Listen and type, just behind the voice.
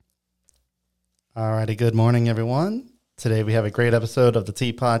Alrighty, good morning, everyone. Today we have a great episode of the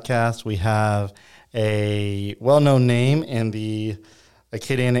T Podcast. We have a well-known name in the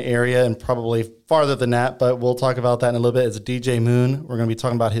Acadiana area and probably farther than that, but we'll talk about that in a little bit. It's DJ Moon. We're going to be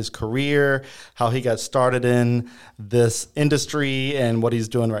talking about his career, how he got started in this industry, and what he's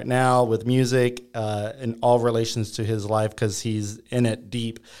doing right now with music in all relations to his life because he's in it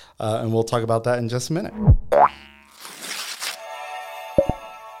deep. And we'll talk about that in just a minute.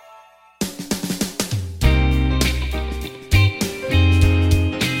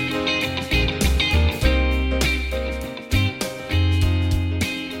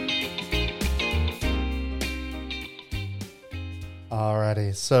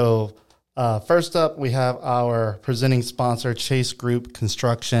 Alrighty, so first up, we have our presenting sponsor, Chase Group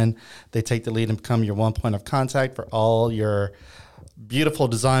Construction. They take the lead and become your one point of contact for all your beautiful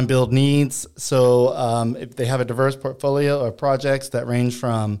design build needs. So if they have a diverse portfolio of projects that range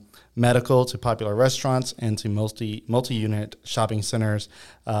from medical to popular restaurants and to multi-unit shopping centers.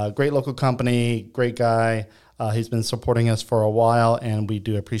 Great local company, great guy. He's been supporting us for a while, and we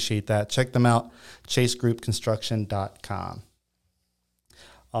do appreciate that. Check them out, chasegroupconstruction.com.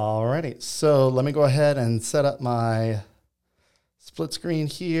 Alrighty, so let me go ahead and set up my split screen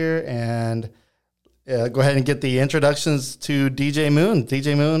here and go ahead and get the introductions to DJ Moon.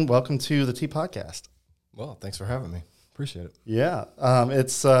 DJ Moon, welcome to the T Podcast. Well, thanks for having me. Appreciate it. Yeah,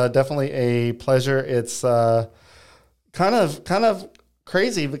 it's definitely a pleasure. It's kind of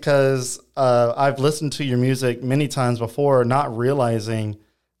crazy because I've listened to your music many times before, not realizing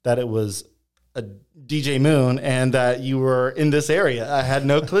that it was a DJ Moon and that you were in this area. I had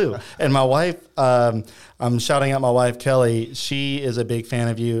no clue. And my wife, I'm shouting out my wife, Kelly. She is a big fan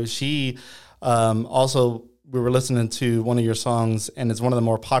of you. She also, we were listening to one of your songs, and it's one of the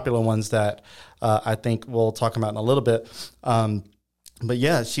more popular ones that I think we'll talk about in a little bit. But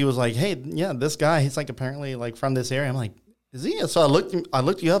yeah, she was like, hey, yeah, this guy, he's like apparently like from this area. I'm like, is he? So I looked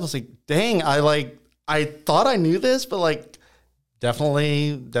you up. I was like, dang, I thought I knew this, but like,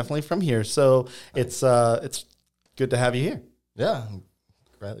 definitely from here. So it's good to have you here. Yeah,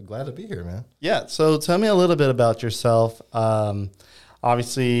 glad to be here, man. Yeah. So tell me a little bit about yourself.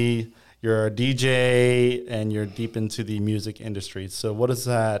 Obviously, you're a DJ and you're deep into the music industry. So what does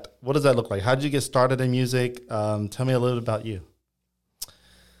that look like? How did you get started in music? Tell me a little bit about you.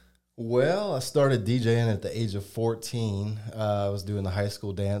 Well, I started DJing at the age of 14. I was doing the high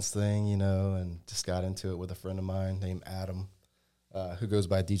school dance thing, and just got into it with a friend of mine named Adam. Who goes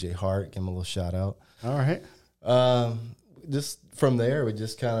by DJ Hart. Give him a little shout out. All right. Just from there, we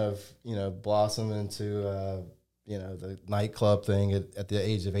just kind of, blossomed into, the nightclub thing at the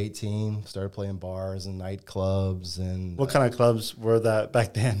age of 18. Started playing bars and nightclubs. And what kind of clubs were that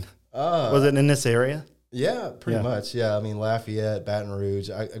back then? Was it in this area? Yeah, pretty much. Yeah, I mean, Lafayette, Baton Rouge.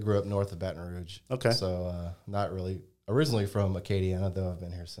 I grew up north of Baton Rouge. Okay. So not really originally from Acadiana, though I've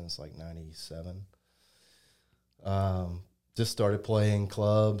been here since like 97. Just started playing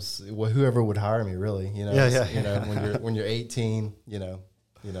clubs. Whoever would hire me, really. When you're 18,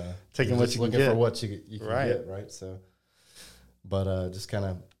 taking what you can looking get. for what you can Right. get, right? So, but just kind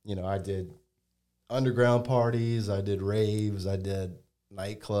of, I did underground parties, I did raves, I did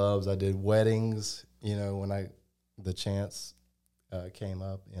nightclubs, I did weddings. When the chance came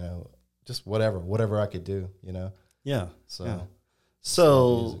up, just whatever I could do, Yeah. So, yeah.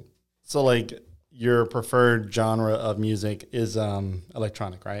 So like, your preferred genre of music is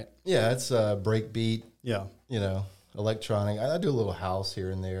electronic, right? Yeah, it's breakbeat. Yeah. Electronic. I do a little house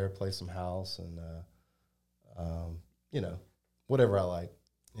here and there, play some house, and whatever I like.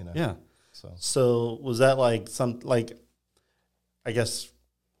 Yeah. So was that like I guess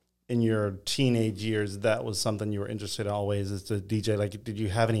in your teenage years, that was something you were interested in always, is to DJ? Like, did you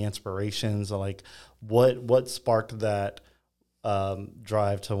have any inspirations, or like what sparked that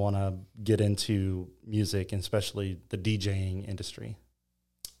drive to want to get into music, and especially the DJing industry?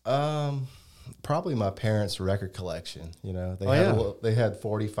 Probably my parents' record collection. They had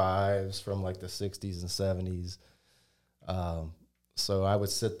 45s from like the 60s and 70s. So I would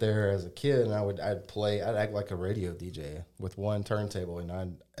sit there as a kid and I'd act like a radio DJ with one turntable,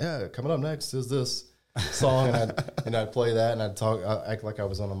 and coming up next is this song, and I'd play that, and I'd act like I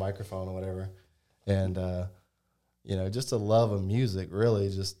was on a microphone or whatever, and just a love of music, really,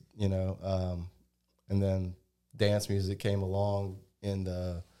 just and then dance music came along in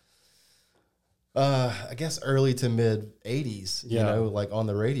the I guess early to mid 80s, like on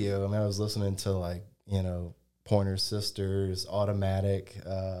the radio. I mean, I was listening to like, Pointer Sisters, Automatic,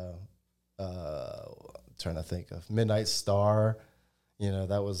 trying to think of Midnight Star.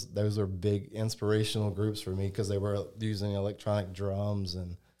 Those were big inspirational groups for me because they were using electronic drums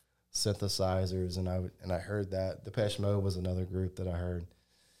and synthesizers, and I heard that. Depeche Mode was another group that I heard.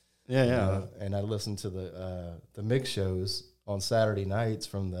 Yeah, You yeah. know, and I listened to the mix shows on Saturday nights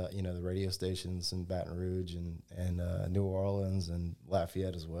from the the radio stations in Baton Rouge and New Orleans and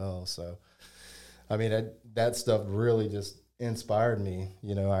Lafayette as well. So, I mean, that stuff really just inspired me.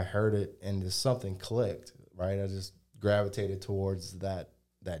 You know, I heard it and just something clicked. Right, I just gravitated towards that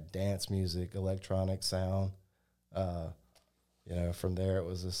dance music, electronic sound. You know, from there it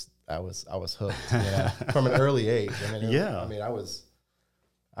was just I was hooked. You know, from an early age. I mean, Yeah. I mean, I was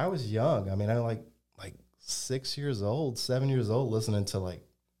young. I mean, I like 6 years old, 7 years old, listening to like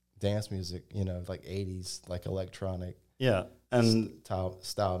dance music. You know, like 80s, like electronic. Yeah. And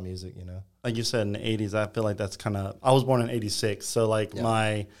style music. You know, like you said, in the 80s, I feel like that's kind of, I was born in 86. So like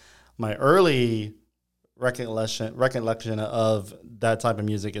Yeah. my early recollection of that type of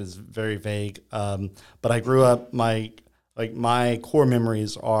music is very vague. But I grew up, my core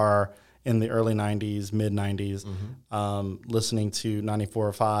memories are in the early 90s, mid 90s, listening to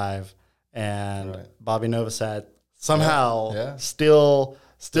 94.5 and Right. Bobby Novosad somehow Yeah. still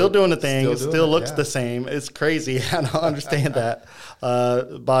doing the thing. still It doing still it, looks yeah. the same. It's crazy. I don't understand that.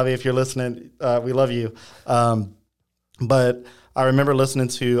 Bobby, if you're listening, we love you. But I remember listening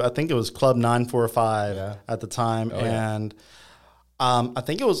to, I think it was Club 945 Yeah. at the time. Oh, yeah. And I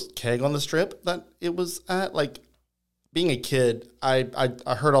think it was Keg on the Strip that it was at. Like, being a kid, I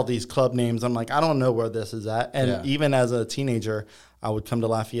heard all these club names. I'm like, I don't know where this is at. And Yeah. even as a teenager, I would come to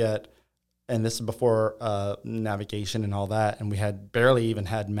Lafayette, and this is before navigation and all that, and we had barely even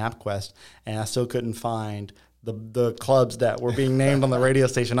had MapQuest, and I still couldn't find the clubs that were being named on the radio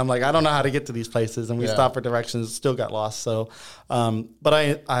station. I'm like, I don't know how to get to these places, and we Yeah. stopped for directions, still got lost. So, but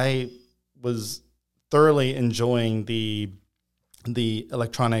I was thoroughly enjoying the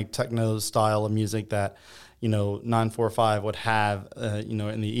electronic techno style of music that 945 would have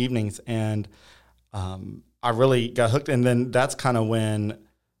in the evenings, and I really got hooked. And then that's kind of when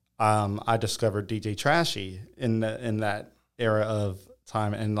I discovered DJ Trashy in that era of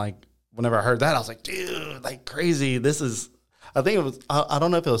time. And like whenever I heard that, I was like, dude, like crazy. This is, I think it was, I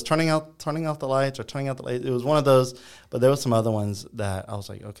don't know if it was turning off the lights or turning out the lights. It was one of those, but there was some other ones that I was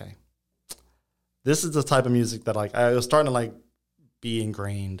like, okay, this is the type of music that like I was starting to like be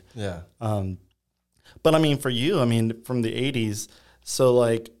ingrained. Yeah. But I mean, for you, I mean, from the 80s, so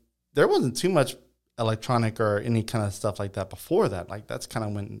like there wasn't too much electronic or any kind of stuff like that before that. Like that's kind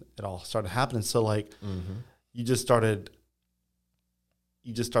of when it all started happening. So like you just started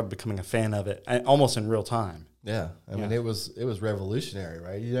becoming a fan of it almost in real time. Yeah. I mean, it was revolutionary,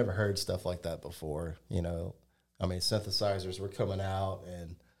 right? You never heard stuff like that before, you know. I mean, synthesizers were coming out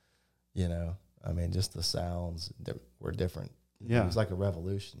and, I mean, just the sounds were different. Yeah. It was like a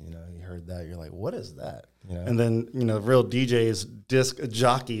revolution, You heard that, you're like, what is that? And then, real DJs, disc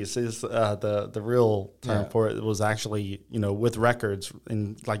jockeys is the real term for it. It was actually, with records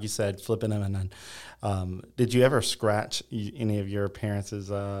and like you said, flipping them. And then did you ever scratch any of your parents'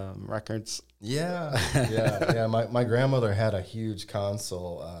 records? Yeah. Yeah. My grandmother had a huge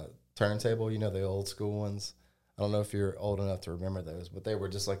console turntable, the old school ones. I don't know if you're old enough to remember those, but they were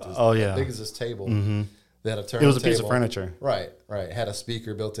just like this, big as this table. Mm-hmm. They had a turntable. It was a piece of furniture. Right. It had a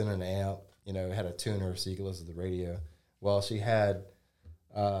speaker built in, an amp, it had a tuner so you could listen to the radio. Well, she had,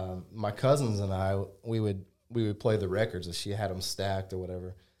 my cousins and I, we would play the records and she had them stacked or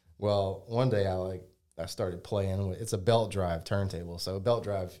whatever. Well, one day I started playing. It's a belt drive turntable. So a belt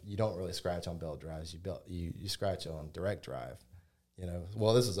drive, you don't really scratch on belt drives. You scratch on direct drive.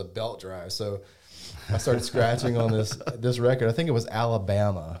 Well, this is a belt drive. So I started scratching on this record. I think it was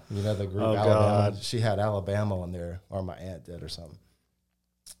Alabama. The group Alabama. God. She had Alabama on there, or my aunt did, or something.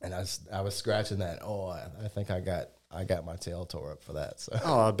 And I was scratching that. Oh, I think I got my tail tore up for that. So.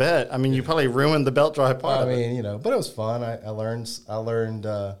 Oh, I bet. I mean, you probably ruined the belt drive part. I mean, but it was fun. I learned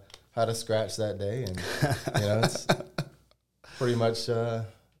how to scratch that day, and it's pretty much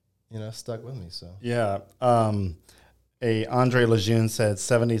stuck with me. So yeah. Andre Lejeune said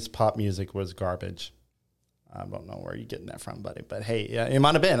 70s pop music was garbage. I don't know where you're getting that from, buddy, but hey, yeah, it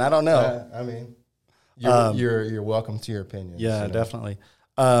might have been. I don't know. I mean, you're welcome to your opinion. Yeah, definitely.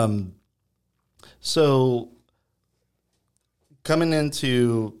 So coming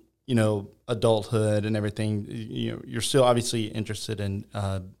into, adulthood and everything, you're still obviously interested in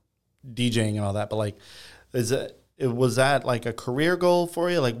DJing and all that, but like, was that like a career goal for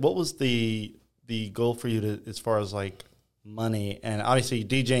you? Like what was the goal for you as far as like money? And obviously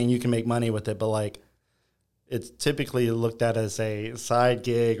DJing, you can make money with it, but like it's typically looked at as a side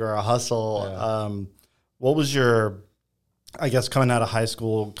gig or a hustle. Yeah. What was your I guess coming out of high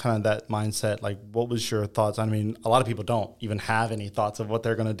school, kind of that mindset, like what was your thoughts? I mean, a lot of people don't even have any thoughts of what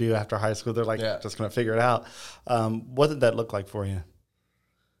they're going to do after high school. They're like, just going to figure it out. What did that look like for you?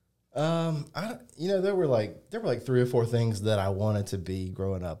 There were like 3 or 4 things that I wanted to be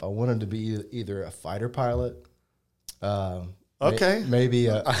growing up. I wanted to be either a fighter pilot, maybe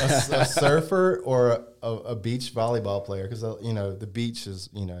a surfer, or a beach volleyball player. Because the beach is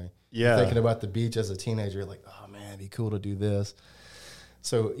thinking about the beach as a teenager, you're like, oh man, it'd be cool to do this.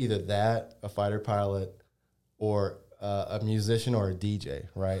 So either that, a fighter pilot, or a musician or a DJ.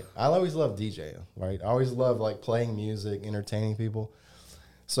 Right? I always loved DJing. Right? I always loved like playing music, entertaining people.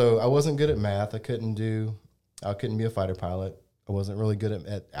 So I wasn't good at math. I couldn't be a fighter pilot. I wasn't really good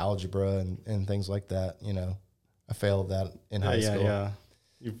at algebra and things like that. I failed that in high school. Yeah.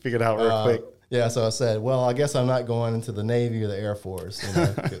 You figured out real quick. Yeah. So I said, well, I guess I'm not going into the Navy or the Air Force.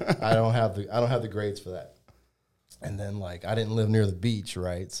 I don't have the grades for that. And then like I didn't live near the beach,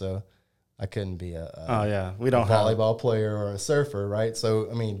 right? So I couldn't be a volleyball player or a surfer, right?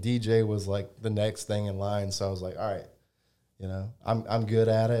 So I mean, DJ was like the next thing in line. So I was like, all right. I'm good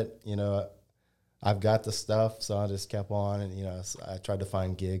at it. I've got the stuff, so I just kept on, and I tried to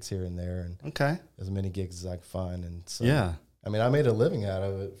find gigs here and there, and as many gigs as I could find, and so I mean, I made a living out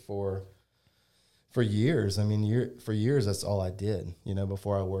of it for years. I mean, for years that's all I did.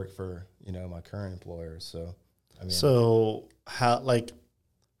 Before I worked for my current employer. So I mean, so how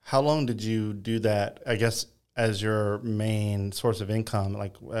long did you do that? I guess as your main source of income,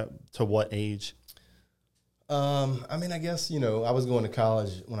 like to what age? I mean, I guess, I was going to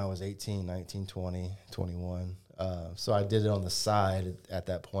college when I was 18, 19, 20, 21. So I did it on the side at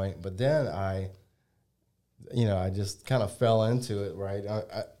that point. But then I just kind of fell into it, right?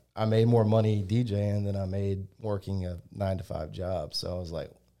 I made more money DJing than I made working a 9-to-5 job. So I was like,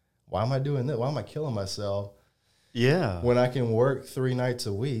 why am I doing this? Why am I killing myself? Yeah. When I can work 3 nights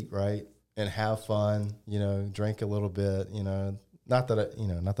a week, right? And have fun, drink a little bit, not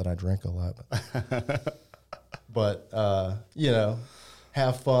that I drink a lot, but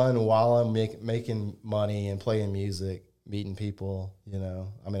have fun while I'm making money and playing music, meeting people.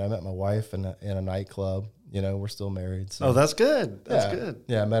 I mean, I met my wife in a nightclub. We're still married. So. Oh, that's good. That's good.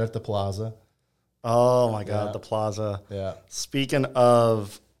 Yeah, I met at the Plaza. Oh my God, the Plaza. Yeah. Speaking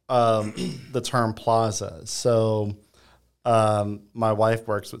of the term Plaza, so my wife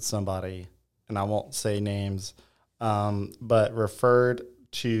works with somebody, and I won't say names, but referred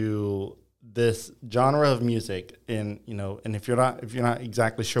to this genre of music, and if you're not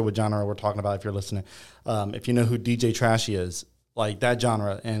exactly sure what genre we're talking about, if you're listening, if you know who DJ Trashy is, like that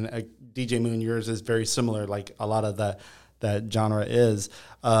genre, and DJ Moon, yours is very similar, like a lot of that genre is.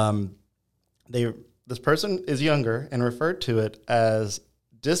 This person is younger and referred to it as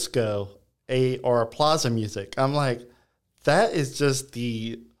disco or plaza music. I'm like, that is just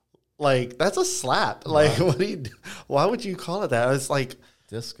that's a slap. Like, why would you call it that? It's like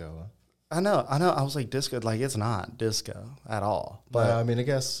disco. I know. I was like, disco, like it's not disco at all. But I mean, I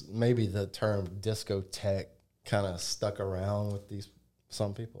guess maybe the term discotheque kind of stuck around with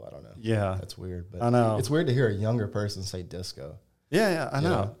some people. I don't know. Yeah. That's weird. But I know. It's weird to hear a younger person say disco. Yeah, I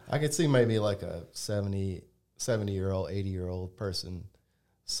know. I could see maybe like a 70-year-old, 80-year-old person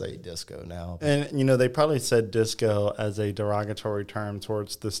say disco now. And, they probably said disco as a derogatory term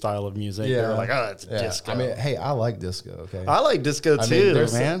towards the style of music. Yeah. They're like, oh, it's disco. I mean, hey, I like disco, okay? I like disco too,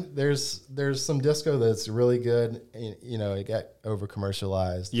 man. There's some disco that's really good. It got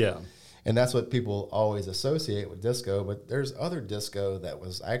over-commercialized. Yeah. And that's what people always associate with disco. But there's other disco that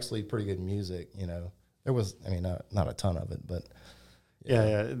was actually pretty good music, There was, I mean, not a ton of it, but...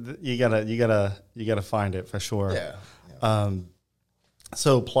 Yeah. You gotta find it for sure. Yeah.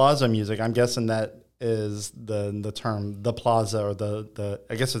 So plaza music, I'm guessing that is the term, the plaza, or the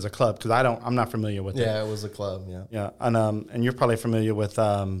I guess it's a club, because I'm not familiar with it. Yeah, it was a club. Yeah. Yeah, and you're probably familiar with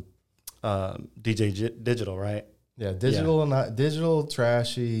DJ Digital, right? Yeah, Digital,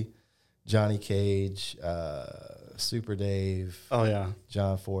 Trashy, Johnny Cage, Super Dave. Oh yeah,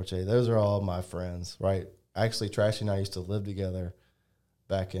 John Forte. Those are all my friends, right? Actually, Trashy and I used to live together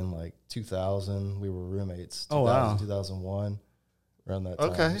back in like 2000. We were roommates. 2001. Around that time.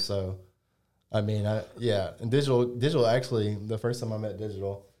 Okay. So, I mean, and Digital actually, the first time I met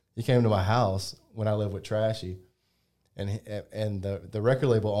Digital, he came to my house when I lived with Trashy, and the record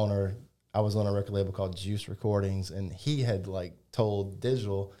label owner, I was on a record label called Juice Recordings, and he had like told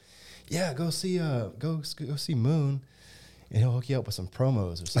Digital, yeah, go see Moon, and he'll hook you up with some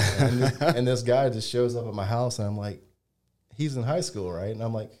promos or something. and this guy just shows up at my house, and I'm like, he's in high school, right? And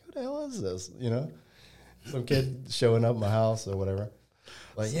I'm like, who the hell is this? Some kid showing up at my house or whatever.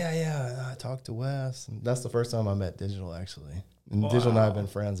 Like, yeah, I talked to Wes. And that's the first time I met Digital, actually. And Digital and I have been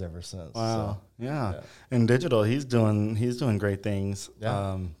friends ever since. Wow. So, Yeah. And Digital, he's doing great things.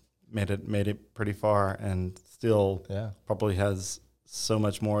 Yeah. Made it pretty far, and still probably has so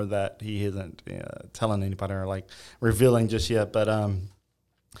much more that he isn't telling anybody or like revealing just yet. But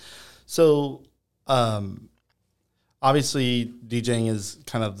obviously DJing is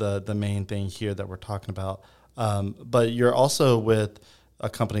kind of the main thing here that we're talking about. But you're also with a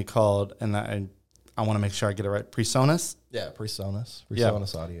company called, and I want to make sure I get it right, PreSonus? Yeah,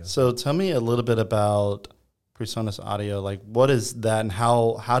 PreSonus Audio. So tell me a little bit about PreSonus Audio. Like, what is that, and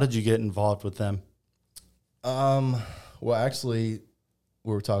how did you get involved with them? Well, actually,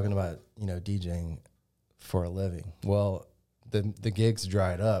 we were talking about, DJing for a living. Well, the gigs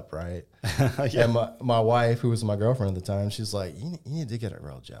dried up, right? Yeah. And my wife, who was my girlfriend at the time, she's like, you need to get a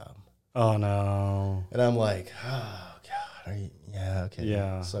real job. Oh, no. And I'm like, oh, God, yeah, okay.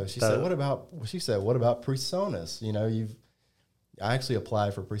 Yeah. So she said, what about PreSonus? I actually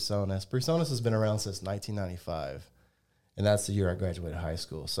applied for PreSonus. PreSonus has been around since 1995, and that's the year I graduated high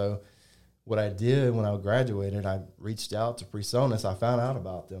school. So what I did when I graduated, I reached out to PreSonus. I found out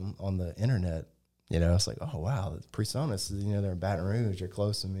about them on the internet. It's like, oh, wow, PreSonus, they're in Baton Rouge. They're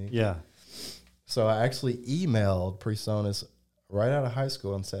close to me. Yeah. So I actually emailed PreSonus right out of high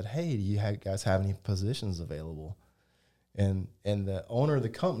school and said, hey, do you guys have any positions available? And the owner of the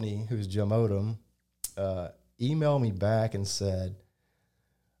company, who's Jim Odom, emailed me back and said,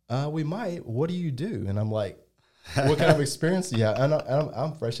 we might. What do you do? And I'm like, what kind of experience do you have?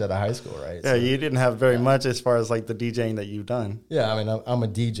 I'm fresh out of high school, right? Yeah, so, you didn't have very much as far as like the DJing that you've done. Yeah, I mean, I'm a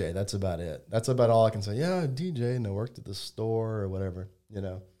DJ. That's about it. That's about all I can say. Yeah, DJ, and I worked at the store or whatever,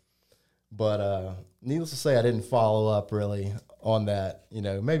 But needless to say, I didn't follow up really on that.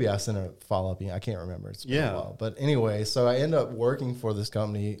 Maybe I sent a follow-up. I can't remember. It's been a while. But anyway, so I ended up working for this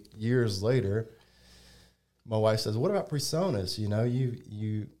company years later. My wife says, what about PreSonus?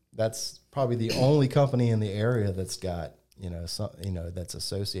 That's probably the only company in the area that's got, that's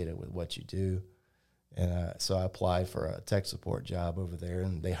associated with what you do. And so I applied for a tech support job over there,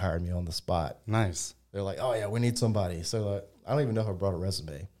 and they hired me on the spot. Nice. They're like, oh, yeah, we need somebody. So I don't even know if I brought a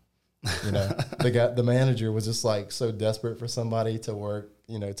resume. The manager was just like so desperate for somebody to work,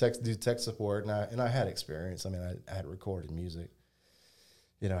 do tech support. And I had experience. I mean, I had recorded music.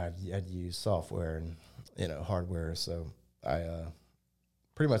 I'd used software and, hardware. So I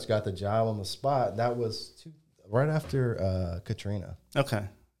pretty much got the job on the spot. That was right after Katrina. Okay.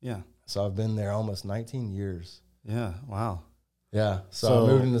 Yeah. So I've been there almost 19 years. Yeah. Wow. Yeah. So I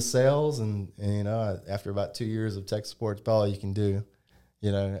moved into sales, and after about 2 years of tech support, it's about all you can do.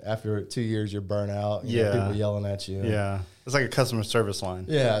 After 2 years, you're burnt out. People yelling at you. Yeah. It's like a customer service line.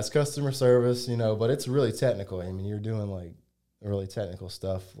 Yeah, it's customer service, but it's really technical. I mean, you're doing like really technical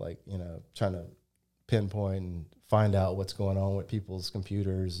stuff, like, trying to pinpoint and find out what's going on with people's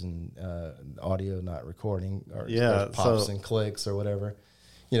computers and audio not recording or pops and clicks or whatever.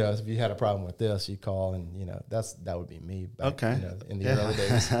 If you had a problem with this, you call and, that would be me back in the early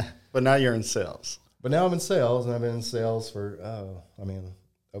days. But now you're in sales. But now I'm in sales, and I've been in sales for,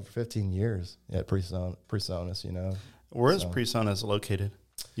 over 15 years at PreSonus, Where is PreSonus located?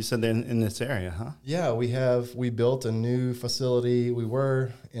 You said they're in this area, huh? Yeah, we built a new facility. We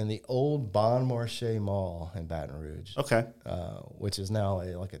were in the old Bon Marché Mall in Baton Rouge. Okay. Which is now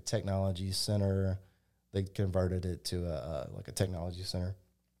a technology center. They converted it to a technology center.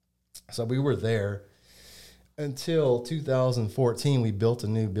 So we were there until 2014. We built a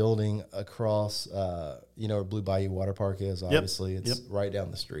new building across, where Blue Bayou Water Park is. Obviously, it's right down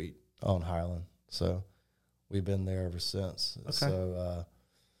the street on Highland. So we've been there ever since. Okay. So,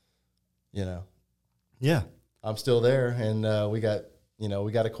 yeah, I'm still there, and we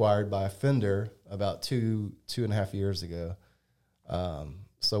got acquired by Fender about 2.5 years ago.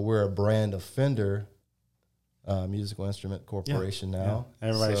 So we're a brand of Fender. Musical Instrument Corporation now. Yeah.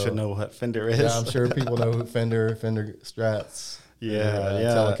 Everybody should know what Fender is. Yeah, I'm sure people know who Fender Strats,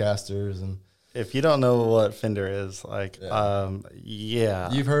 Telecasters, and if you don't know what Fender is,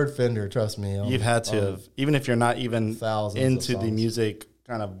 you've heard Fender. Trust me, you've had to have, even if you're not even into the music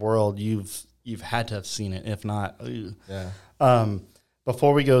kind of world, you've had to have seen it. If not,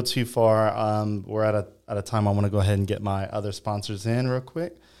 before we go too far, we're at a time I want to go ahead and get my other sponsors in real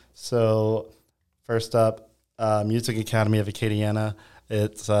quick. So first up, Music Academy of Acadiana.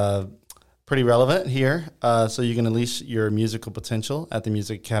 It's pretty relevant here. So you can unleash your musical potential at the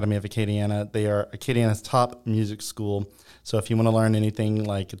Music Academy of Acadiana. They are Acadiana's top music school. So if you want to learn anything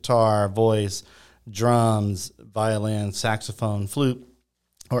like guitar, voice, drums, violin, saxophone, flute,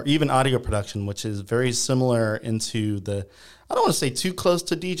 or even audio production, which is very similar into the, I don't want to say too close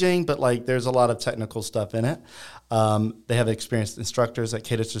to DJing, but like there's a lot of technical stuff in it. They have experienced instructors that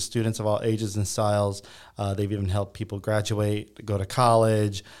cater to students of all ages and styles. They've even helped people graduate, go to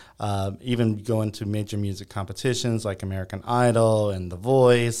college, even go into major music competitions like American Idol and The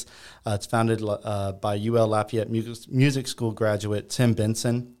Voice. It's founded by UL Lafayette Music School graduate Tim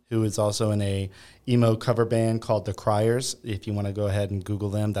Benson, who is also in a emo cover band called The Criers. If you want to go ahead and Google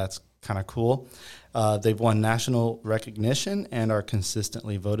them, that's kind of cool. They've won national recognition and are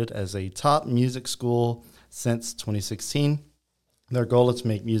consistently voted as a top music school since 2016. Their goal is to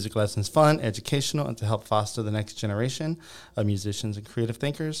make music lessons fun, educational, and to help foster the next generation of musicians and creative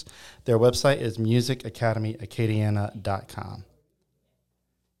thinkers. Their website is musicacademyacadiana.com.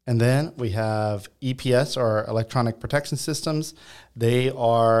 And then we have EPS, or Electronic Protection Systems. They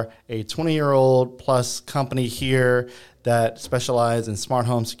are a 20-year-old plus company here that specialize in smart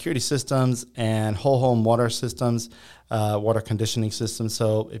home security systems and whole home water systems, water conditioning systems.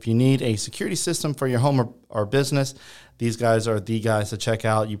 So if you need a security system for your home or business, these guys are the guys to check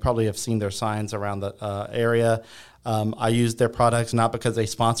out. You probably have seen their signs around the area. I use their products not because they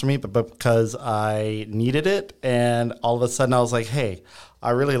sponsor me, but because I needed it. And all of a sudden I was like, hey, I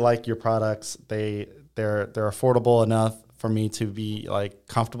really like your products. They're affordable enough for me to be like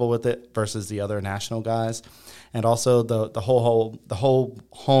comfortable with it versus the other national guys. And also the whole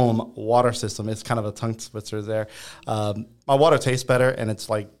home water system is kind of a tongue twister there. My water tastes better, and it's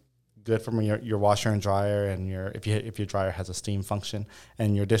like good for your washer and dryer, and if your dryer has a steam function,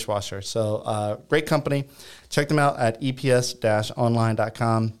 and your dishwasher. So great company. Check them out at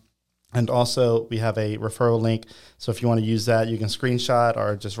eps-online.com. And also we have a referral link. So if you want to use that, you can screenshot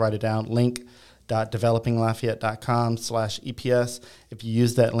or just write it down. link.developinglafayette.com/EPS. If you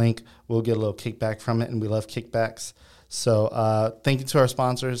use that link, we'll get a little kickback from it, and we love kickbacks. So thank you to our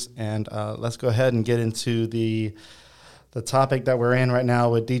sponsors, and let's go ahead and get into the topic that we're in right now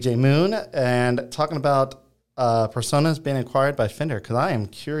with DJ Moon and talking about personas being acquired by Fender, because I am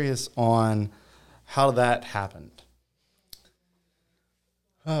curious on how that happened.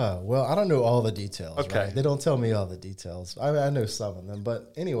 Well, I don't know all the details. Okay. Right? They don't tell me all the details. I know some of them.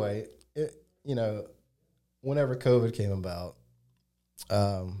 But anyway, whenever COVID came about,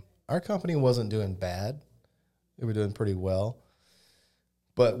 our company wasn't doing bad. We were doing pretty well.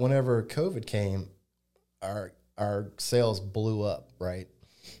 But whenever COVID came, our sales blew up, right?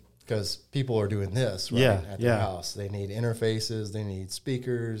 Because people are doing this, right, at their house. They need interfaces, they need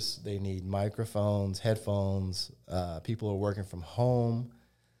speakers, they need microphones, headphones. People are working from home,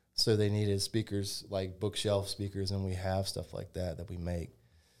 so they needed speakers like bookshelf speakers, and we have stuff like that we make.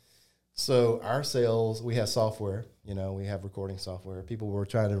 So our sales, we have software, we have recording software. People were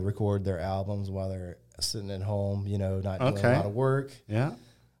trying to record their albums while they're sitting at home, not doing a lot of work. Yeah.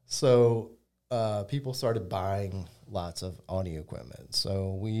 So people started buying lots of audio equipment.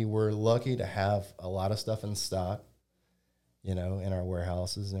 So we were lucky to have a lot of stuff in stock, in our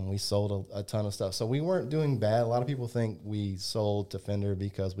warehouses, and we sold a ton of stuff. So we weren't doing bad. A lot of people think we sold to Fender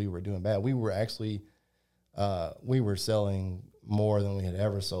because we were doing bad. We were actually, we were selling more than we had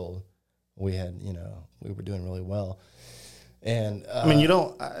ever sold. We had, we were doing really well. And I mean, you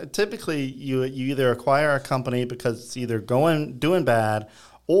don't typically you either acquire a company because it's either doing bad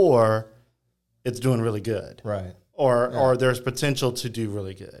or it's doing really good. Right. Or there's potential to do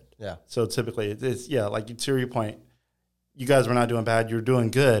really good. Yeah. So typically it's like to your point, you guys were not doing bad, you're doing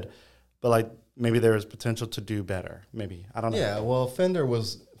good, but like maybe there is potential to do better. Maybe. I don't know. Yeah, well,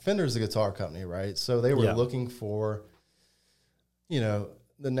 Fender's a guitar company, right? So they were looking for,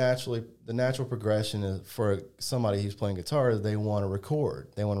 the natural progression is for somebody who's playing guitar, they want to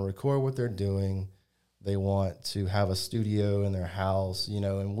record. They want to record what they're doing. They want to have a studio in their house,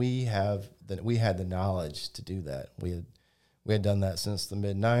 and we had the knowledge to do that. We had done that since the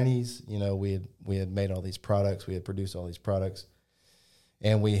mid-90s. We had made all these products. We had produced all these products,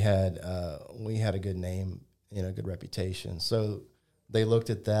 and we had a good name, good reputation. So they looked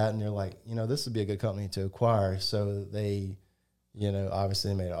at that and they're like, this would be a good company to acquire. So they,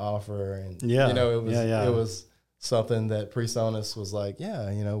 obviously made an offer, and it was something that PreSonus was like,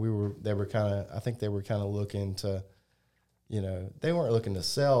 they were kind of looking to, they weren't looking to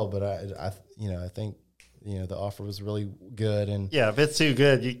sell, but I think the offer was really good, and if it's too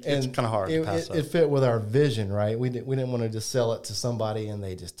good, it's kind of hard to pass up. It fit with our vision, right? We didn't want to just sell it to somebody and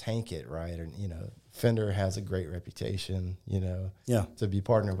they just tank it, right? And Fender has a great reputation, to be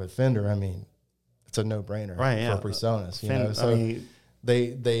partnered with Fender. I mean, it's a no-brainer, right? For PreSonus, So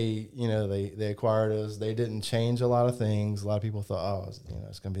they acquired us. They didn't change a lot of things. A lot of people thought,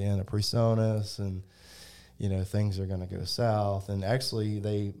 it's going to be in a PreSonus, and things are going to go south. And actually,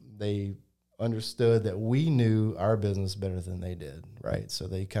 they understood that we knew our business better than they did, right? So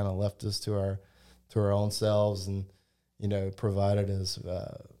they kind of left us to our own selves, and provided us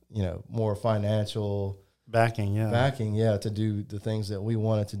more financial backing, to do the things that we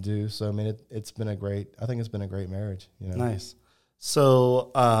wanted to do. So I mean, it's been a great marriage. Nice.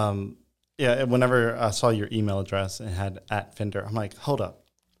 So whenever I saw your email address and had @Fender, I'm like, hold up,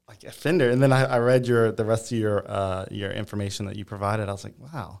 like at Fender. And then I read the rest of your information that you provided. I was like,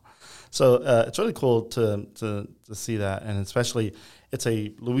 wow. So it's really cool to see that, and especially it's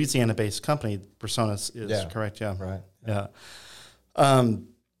a Louisiana-based company. PreSonus is correct, yeah, right, yeah.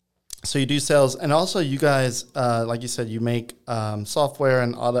 So you do sales, and also you guys, like you said, you make software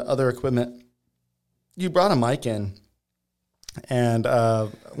and all the other equipment. You brought a mic in, and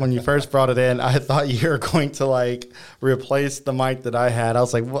when you first brought it in, I thought you were going to like replace the mic that I had. I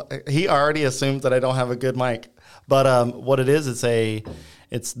was like, what? He already assumes that I don't have a good mic. But what it is,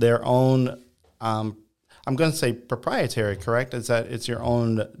 it's their own. I'm going to say proprietary. Correct? Is that it's your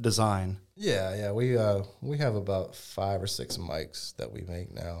own design? Yeah. We have about 5 or 6 mics that we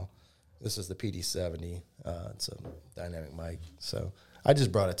make now. This is the PD70. It's a dynamic mic. So I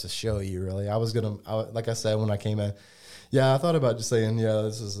just brought it to show you. Really, like I said when I came in. Yeah, I thought about just saying,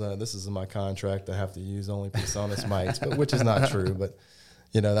 this is my contract. I have to use only PreSonus mics, but which is not true. But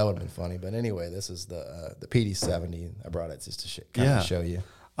that would have been funny. But anyway, this is the PD70. I brought it just to kind of show you.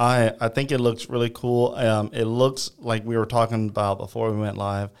 I think it looks really cool. It looks like we were talking about before we went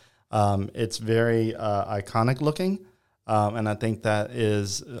live. It's very iconic looking, and I think that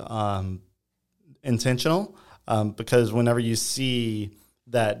is intentional because whenever you see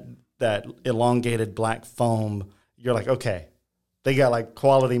that elongated black foam, you're like, okay, they got like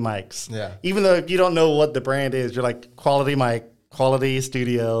quality mics. Yeah. Even though you don't know what the brand is, you're like quality mic, quality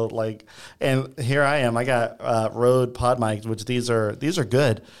studio, like. And here I am. I got Rode Pod mics, which these are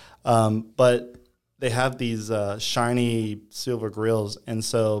good, but they have these shiny silver grills, and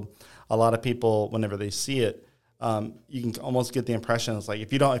so a lot of people, whenever they see it, you can almost get the impression it's like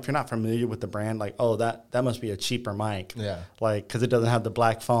if you're not familiar with the brand, like, oh, that must be a cheaper mic, like because it doesn't have the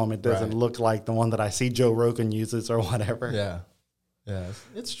black foam, it doesn't look like the one that I see Joe Rogan uses or whatever. Yeah,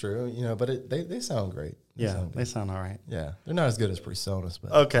 it's true, but they sound great. They sound all right. Yeah, they're not as good as PreSonus,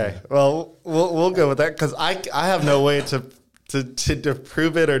 but okay. Well, we'll go with that because I have no way to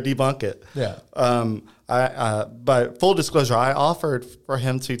prove it or debunk it. Yeah. But full disclosure, I offered for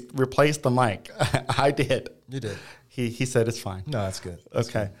him to replace the mic. I did. You did. He said it's fine. No, that's good.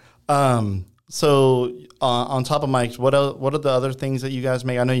 Okay. So on top of mics, what are the other things that you guys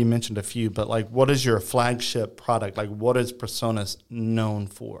make? I know you mentioned a few, but like, what is your flagship product? Like, what is PreSonus known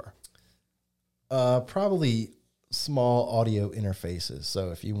for? Probably small audio interfaces.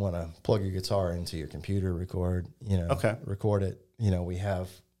 So if you want to plug your guitar into your computer, record it.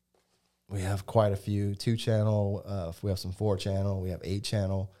 We have quite a few 2-channel. We have some 4-channel. We have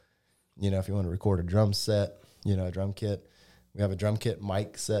 8-channel. If you want to record a drum set, a drum kit. We have a drum kit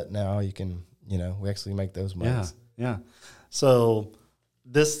mic set now. You can, we actually make those mics. Yeah. So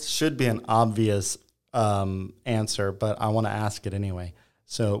this should be an obvious answer, but I want to ask it anyway.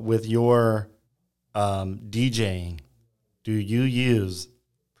 So with your DJing, do you use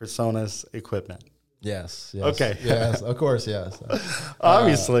PreSonus equipment? Yes. Okay. Yes, of course, yes.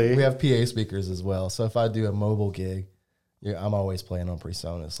 Obviously. We have PA speakers as well. So if I do a mobile gig, I'm always playing on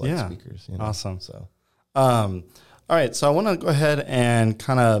PreSonus speakers. Awesome. So, all right. So I want to go ahead and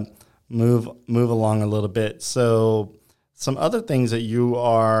kind of move along a little bit. So some other things that you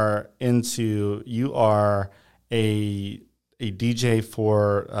are into, you are a DJ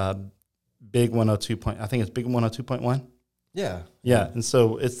for Big 102 I think it's Big 102.1. Yeah. Yeah. And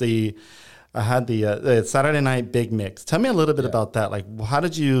so I had the Saturday Night Big Mix. Tell me a little bit about that. Like, how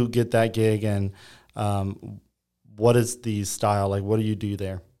did you get that gig, and what is the style? Like, what do you do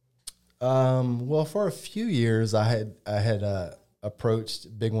there? Well, for a few years, I had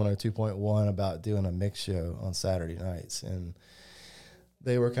approached Big 102.1 about doing a mix show on Saturday nights, and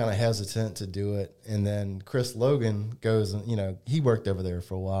they were kind of hesitant to do it. And then Chris Logan goes, and he worked over there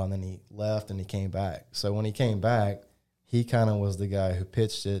for a while, and then he left and he came back. So when he came back, he kind of was the guy who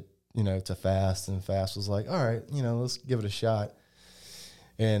pitched it, to Fast, and Fast was like, all right, let's give it a shot.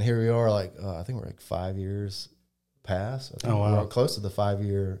 And here we are, I think we're like 5 years past. I think we're close to the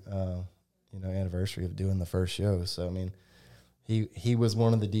 5-year, anniversary of doing the first show. So, I mean, he was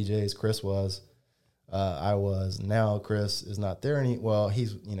one of the DJs. Chris was, I was. Now Chris is not there Well,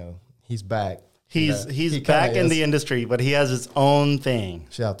 he's back. He's back in the industry, but he has his own thing.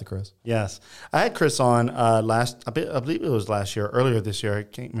 Shout out to Chris. Yes. I had Chris on I believe it was earlier this year. I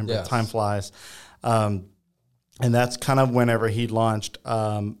can't remember. Yes. Time flies. and that's kind of whenever he launched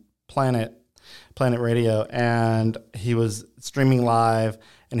Planet Radio, and he was streaming live,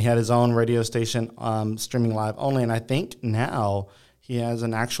 and he had his own radio station streaming live only. And I think now he has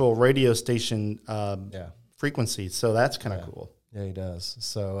an actual radio station frequency, so that's kind of cool. Yeah, he does.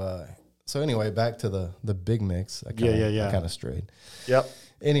 So anyway, back to the big mix. I kind of strayed. Yep.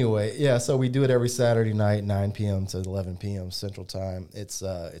 Anyway, yeah, so we do it every Saturday night, 9 p.m. to 11 p.m. Central Time. It's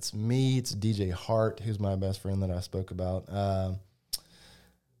me, it's DJ Hart, who's my best friend that I spoke about,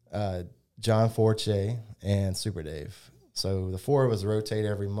 John Forche, and Super Dave. So the four of us rotate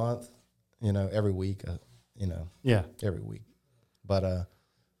every month, every week, every week. But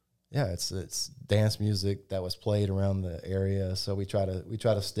it's dance music that was played around the area. So we try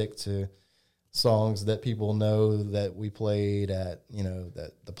to stick to songs that people know that we played at,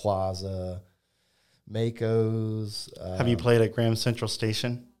 that the Plaza, Mako's. Have you played at Graham Central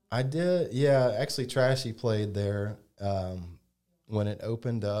Station? I did, yeah. Actually, Trashy played there when it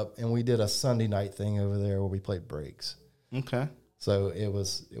opened up, and we did a Sunday night thing over there where we played breaks. Okay. So it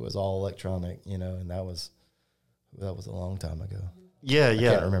was all electronic, and that was a long time ago. Yeah. I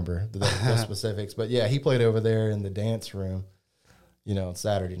can't remember the specifics, but yeah, he played over there in the dance room, on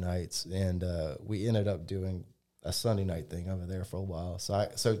Saturday nights, and we ended up doing a Sunday night thing over there for a while.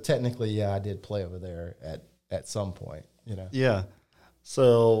 So technically, yeah, I did play over there at some point, Yeah.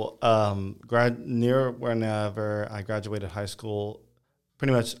 So near whenever I graduated high school,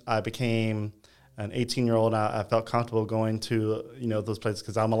 pretty much I became an 18-year-old. I felt comfortable going to those places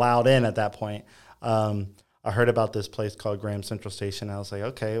because I'm allowed in at that point. I heard about this place called Graham Central Station. I was like,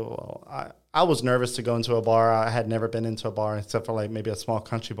 okay, well, I was nervous to go into a bar. I had never been into a bar except for like maybe a small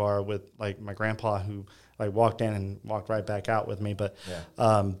country bar with like my grandpa who like walked in and walked right back out with me. But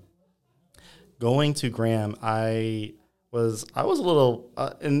going to Graham, I was a little,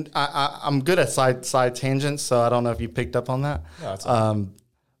 and I'm good at side tangents, so I don't know if you picked up on that. No, it's okay.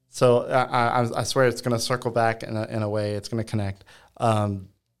 So I swear it's going to circle back in a way. It's going to connect.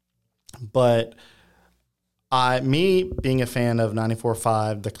 But me being a fan of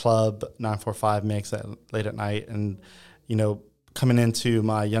 94.5, the club 94.5 mix late at night, and coming into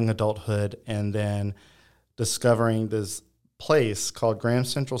my young adulthood, and then discovering this place called Graham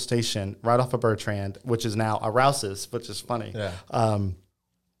Central Station right off of Bertrand, which is now a Rouse's, which is funny. Yeah.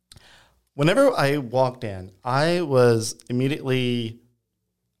 Whenever I walked in, I was immediately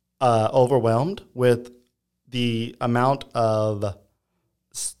overwhelmed with the amount of,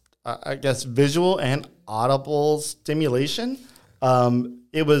 I guess, visual and audible stimulation.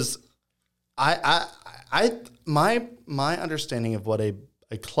 It was, my understanding of what a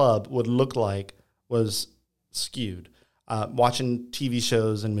club would look like was skewed. Watching TV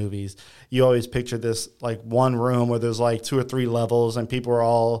shows and movies, you always picture this like one room where there's like 2 or 3 levels and people are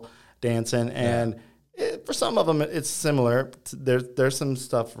all dancing. And for some of them, it's similar. There's some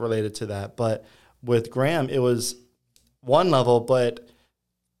stuff related to that. But with Graham, it was one level, but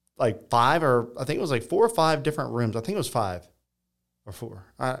like 5 or I think it was like 4 or 5 different rooms. I think it was 5 or 4.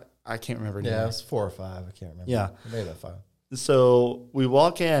 I can't remember anymore. Yeah, it was 4 or 5. I can't remember. Yeah. Maybe that 5. So we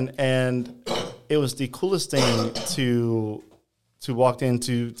walk in, and it was the coolest thing to walk in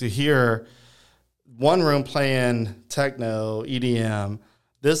to hear one room playing techno, EDM.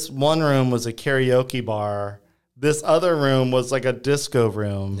 This one room was a karaoke bar. This other room was like a disco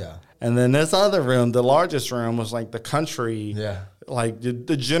room. Yeah. And then this other room, the largest room, was like the country, like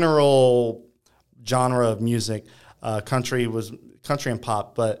the general genre of music. Country and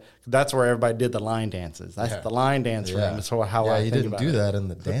pop, but that's where everybody did the line dances. That's the line dance room. Is how I think about it. You didn't do that in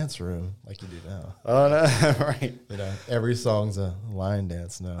the dance room like you do now. Oh, no, right. Every song's a line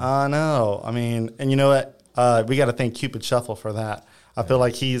dance now. I know. I mean, and you know what? We got to thank Cupid Shuffle for that. I feel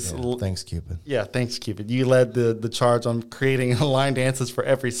like he's... thanks, Cupid. Yeah, thanks, Cupid. You led the charge on creating line dances for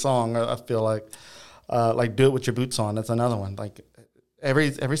every song. I feel like Do It With Your Boots On. That's another one. Like,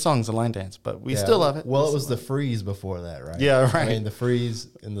 Every song's a line dance, but we still love it. Well, it was the freeze before that, right? Yeah, right. I mean, the freeze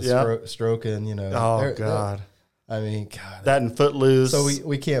and the stroking, Oh, God. I mean, God. That and Footloose. So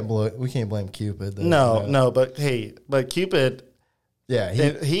we can't blame Cupid. Though, no, but Cupid. Yeah,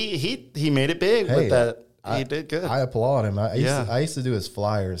 he made it big with that. He did good. I applaud him. I used to do his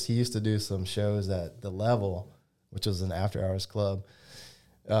flyers. He used to do some shows at The Level, which was an after-hours club.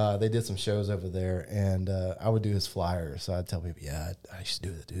 They did some shows over there, and I would do his flyers. So I'd tell people, I used to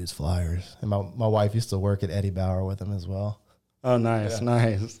do his flyers. And my wife used to work at Eddie Bauer with him as well. Oh, nice,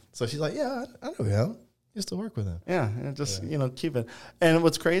 nice. So she's like, I know him. Used to work with him. Yeah, and just, Cupid. And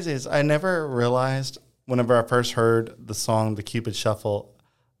what's crazy is I never realized whenever I first heard the song, The Cupid Shuffle,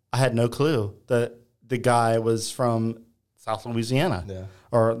 I had no clue that the guy was from South Louisiana, Yeah.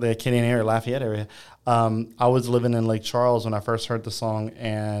 or the Acadiana area, Lafayette area. I was living in Lake Charles when I first heard the song,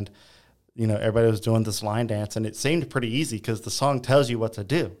 and everybody was doing this line dance, and it seemed pretty easy because the song tells you what to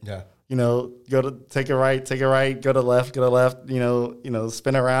do. Yeah. Go to take a right, go to left,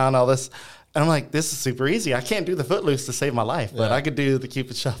 spin around, all this. And I'm like, this is super easy. I can't do the Footloose to save my life, but I could do the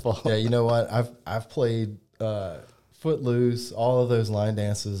Cupid Shuffle. Yeah, you know what? I've played Footloose, all of those line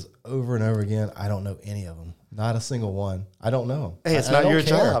dances over and over again. I don't know any of them. Not a single one. I don't know them. Hey, it's not your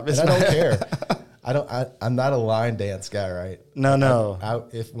job. I don't care. I'm not a line dance guy, right? No.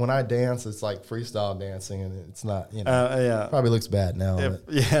 When I dance, it's like freestyle dancing, and it's not. Probably looks bad now.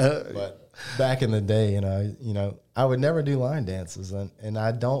 But back in the day, I would never do line dances, and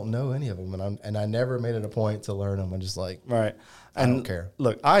I don't know any of them, and I never made it a point to learn them. I'm just like, right. I don't care.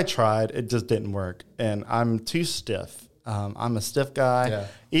 Look, I tried, it just didn't work, and I'm too stiff. I'm a stiff guy. Yeah.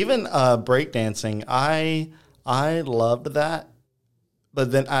 Even breakdancing, I loved that,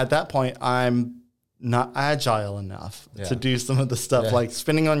 but then at that point, I'm not agile enough to do some of the stuff like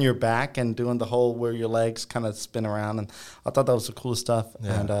spinning on your back and doing the whole where your legs kind of spin around, and I thought that was the coolest stuff.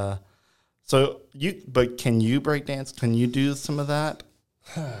 And but can you break dance? Can you do some of that?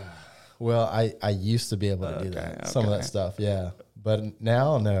 Well, I used to be able to do that, some of that stuff, yeah. But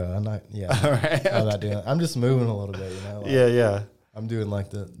now, no, I'm not. Yeah, I'm not doing it. I'm just moving a little bit, Yeah. I'm doing like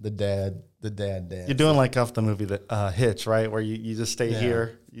the dad dance. You're doing like off the movie Hitch, right? Where you just stay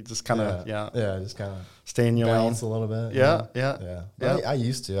here, you just kind of just kind of stay in your balance lane a little bit. Yeah. I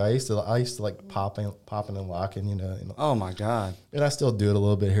used to like popping and locking, Oh my God. And I still do it a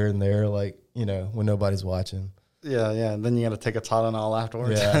little bit here and there, like when nobody's watching. Yeah. And then you got to take a Tylenol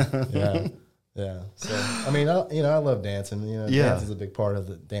afterwards. Yeah. So I mean, I love dancing. Dance is a big part of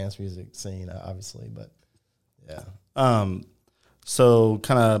the dance music scene, obviously. But yeah. So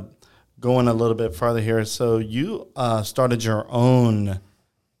kind of going a little bit farther here. So you started your own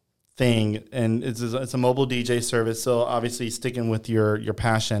thing, and it's a mobile DJ service. So obviously sticking with your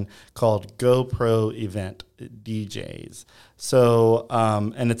passion, called GoPro Event DJs. So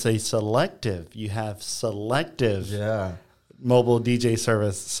and it's you have selective mobile DJ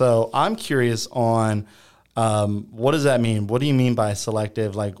service. So I'm curious on what does that mean? What do you mean by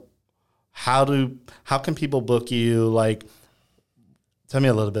selective? Like how can people book you? Like tell me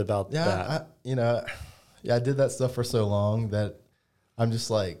a little bit about that. I did that stuff for so long that I'm just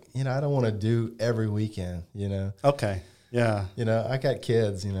like, I don't want to do every weekend, Okay. Yeah. I got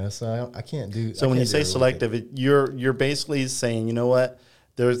kids, so I can't do. So when you say selective, you're basically saying, you know what,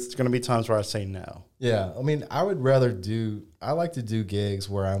 there's going to be times where I say no. Yeah. I mean, I like to do gigs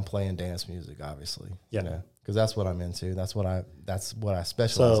where I'm playing dance music, obviously. Yeah. Because that's what I'm into. That's what I specialize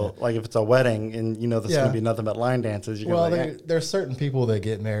in. So, like, if it's a wedding and there's going to be nothing but line dances, there's certain people that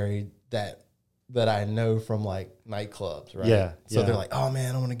get married that I know from like nightclubs, right? Yeah. So they're like, oh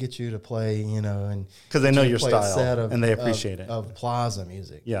man, I want to get you to play, and because they know your style and they appreciate it of plaza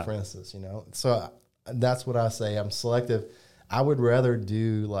music, yeah, for instance, So that's what I say. I'm selective. I would rather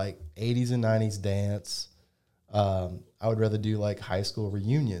do like 80s and 90s dance. I would rather do like high school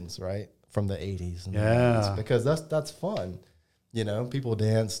reunions, right? From the 80s and the 90s, because that's fun. People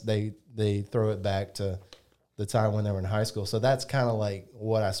dance, they throw it back to the time when they were in high school. So that's kind of like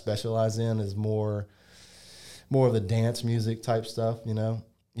what I specialize in, is more of the dance music type stuff, 80s,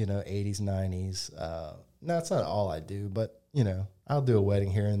 90s. No, it's not all I do, but I'll do a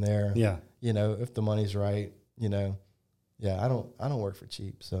wedding here and there. Yeah. If the money's right, I don't work for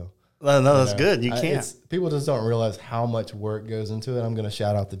cheap, so no, that's good. You can't. People just don't realize how much work goes into it. I'm going to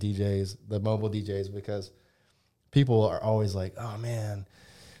shout out the DJs, the mobile DJs, because people are always like, "Oh man,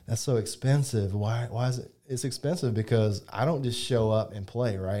 that's so expensive. Why is it?" It's expensive because I don't just show up and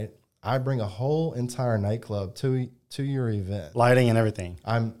play, right? I bring a whole entire nightclub to your event, lighting and everything.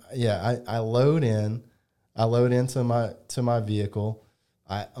 I load into my vehicle,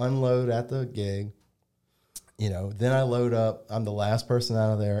 I unload at the gig. Then I load up. I'm the last person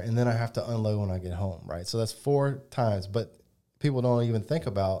out of there, and then I have to unload when I get home, right? So that's 4 times, but people don't even think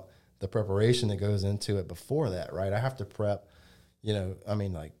about the preparation that goes into it before that, right? I have to prep,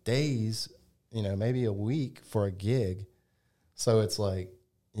 like days, maybe a week for a gig. So it's like,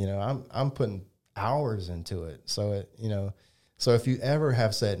 I'm putting hours into it. So so if you ever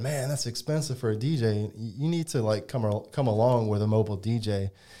have said, man, that's expensive for a DJ, you need to like come along with a mobile DJ.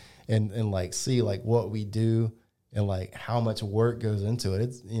 And like see like what we do and like how much work goes into it.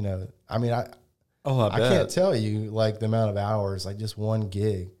 It's I can't tell you like the amount of hours, like just one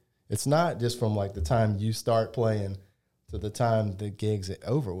gig. It's not just from like the time you start playing to the time the gig's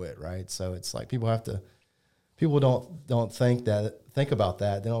over with, right? So it's like people don't think about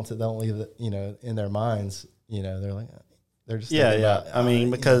that. They don't leave it, in their minds. They're like, They're just Yeah, thinking yeah. about, I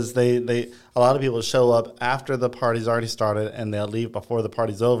mean, because they a lot of people show up after the party's already started, and they'll leave before the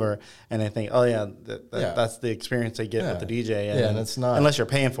party's over, and they think, oh yeah, that's the experience they get with the DJ. And it's not, unless you're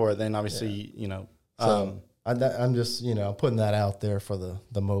paying for it, then obviously So I'm just putting that out there for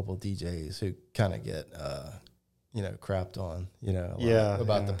the mobile DJs who kind of get crapped on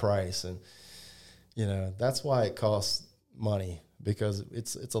about the price, and that's why it costs money, because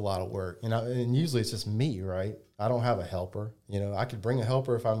it's a lot of work, and usually it's just me, right? I don't have a helper. I could bring a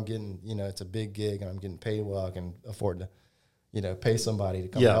helper if I'm getting, it's a big gig and I'm getting paid well, I can afford to, pay somebody to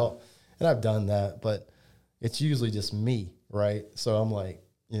come help. And I've done that, but it's usually just me, right? So I'm like,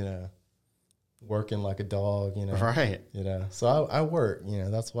 working like a dog, right. So I work,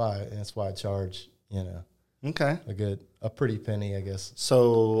 that's why I charge, Okay. a pretty penny, I guess.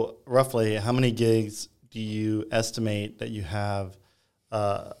 So roughly how many gigs do you estimate that you have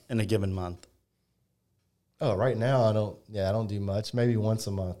in a given month? Oh, right now I don't do much. Maybe once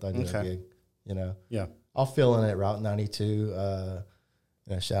a month I do a gig. Yeah. I'll fill in at Route 92.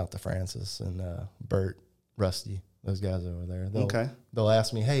 Shout out to Francis and Bert, Rusty, those guys over there. They'll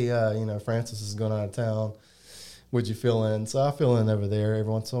ask me, hey, Francis is going out of town. Would you fill in? So I fill in over there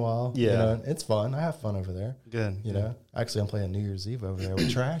every once in a while. Yeah. It's fun. I have fun over there. Good. Actually, I'm playing New Year's Eve over there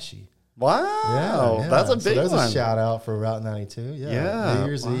with Trashy. Wow. Yeah. That's a big one. There's a shout out for Route 92. Yeah. New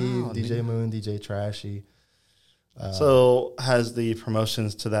Year's Eve, DJ Moon, DJ Trashy. So has the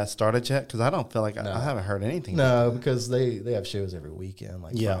promotions to that started yet? Because I don't feel like I haven't heard anything. No, because they have shows every weekend,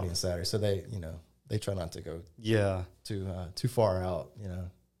 like Friday and Saturday. So they try not to go too far out.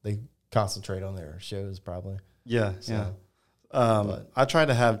 They concentrate on their shows probably. Yeah, so, I tried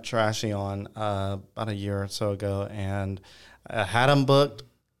to have Trashy on about a year or so ago, and I had him booked,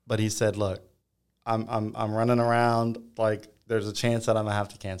 but he said, "Look, I'm running around, like there's a chance that I'm gonna have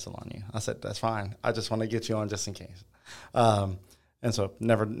to cancel on you." I said, "That's fine. I just want to get you on just in case." And so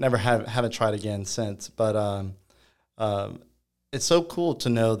never haven't tried again since. But it's so cool to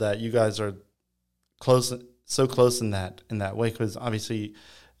know that you guys are so close in that way, because obviously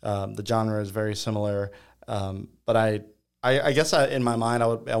the genre is very similar. But I guess in my mind I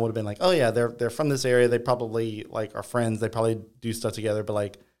would have been like, oh yeah, they're from this area. They probably like are friends. They probably do stuff together. But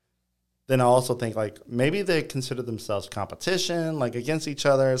like, then I also think like maybe they consider themselves competition, like against each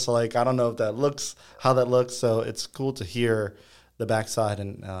other. So like, I don't know if how that looks. So it's cool to hear the backside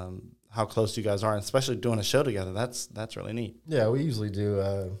and how close you guys are, and especially doing a show together. That's really neat. Yeah, we usually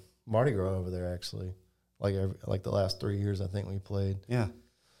do Mardi Gras over there actually. Like the last 3 years, I think we played. Yeah.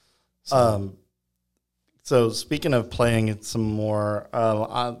 So speaking of playing some more,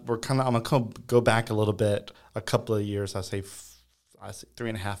 I'm gonna go back a little bit, a couple of years. I say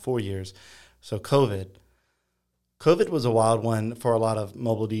 3.5, 4 years. So COVID was a wild one for a lot of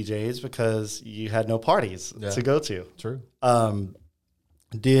mobile DJs because you had no parties to go to. True.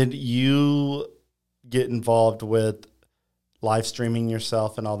 Did you get involved with live streaming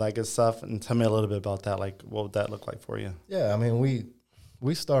yourself and all that good stuff? And tell me a little bit about that. Like, what would that look like for you? Yeah, I mean,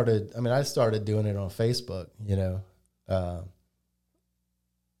 we started. I mean, I started doing it on Facebook.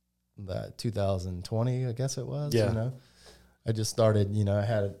 That 2020, I guess it was. Yeah. I just started.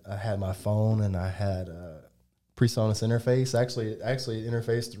 I had my phone and I had a PreSonus interface. Actually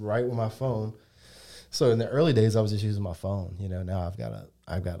interfaced right with my phone. So in the early days, I was just using my phone. Now I've got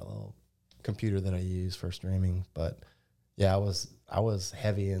a little computer that I use for streaming. But yeah, I was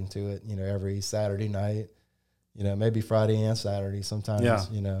heavy into it. Every Saturday night. Maybe Friday and Saturday sometimes.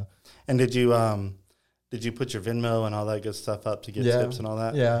 Yeah. And did you put your Venmo and all that good stuff up to get tips and all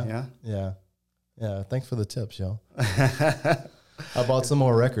that? Yeah. Thanks for the tips, y'all. I bought some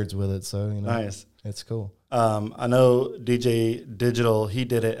more records with it, so nice. It's cool. I know DJ Digital, he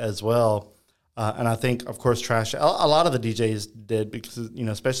did it as well. And I think, of course, a lot of the DJs did because,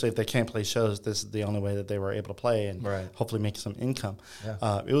 especially if they can't play shows, this is the only way that they were able to play and hopefully make some income.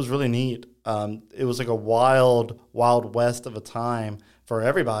 Yeah. It was really neat. It was like a wild west of a time for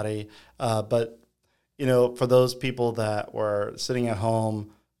everybody. But, for those people that were sitting at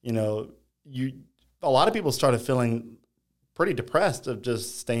home, a lot of people started feeling pretty depressed of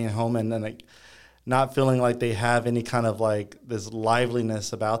just staying home and then like not feeling like they have any kind of like this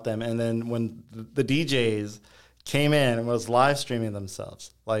liveliness about them. And then when the DJs came in and was live streaming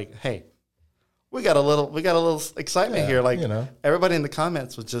themselves, like, hey, we got a little excitement here. Like everybody in the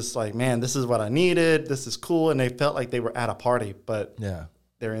comments was just like, man, this is what I needed. This is cool. And they felt like they were at a party, but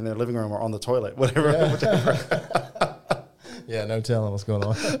they're in their living room or on the toilet, whatever. Yeah, no telling what's going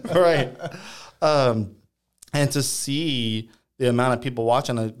on. Right. And to see the amount of people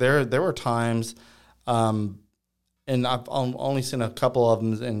watching, there were times, and I've only seen a couple of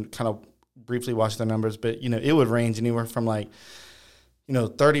them and kind of briefly watched the numbers, but it would range anywhere from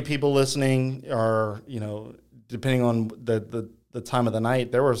 30 people listening, or depending on the time of the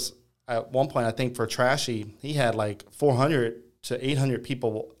night. There was at one point, I think for Trashy, he had 400 to 800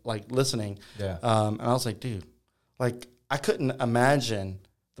 people listening. Yeah. And I was like, dude, I couldn't imagine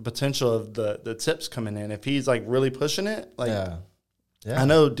the potential of the tips coming in if he's really pushing it. Yeah. I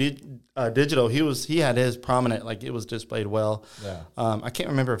know Digital, he had his prominent, it was displayed well. Yeah. I can't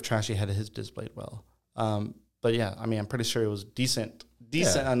remember if Trashy had his displayed well. But yeah, I mean, I'm pretty sure it was decent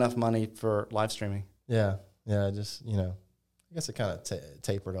enough money for live streaming. Yeah. Yeah. Just, I guess it kind of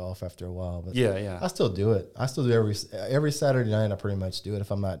tapered off after a while, but yeah. I still do it. I still do every Saturday night. I pretty much do it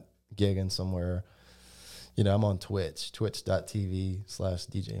if I'm not gigging somewhere. I'm on Twitch,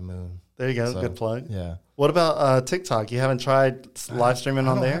 twitch.tv/DJ Moon. There you go. So, good plug. Yeah. What about TikTok? You haven't tried live streaming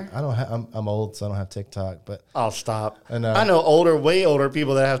on there? I'm old, so I don't have TikTok, but I'll stop. And, I know way older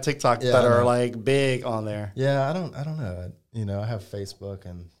people that have TikTok that I are big on there. Yeah. I don't know. I have Facebook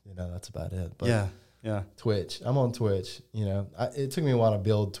and, that's about it. But yeah. Twitch. I'm on Twitch. It took me a while to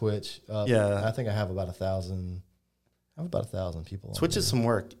build Twitch up. Yeah. I think I have about 1,000. I have about 1,000 people. Twitch is some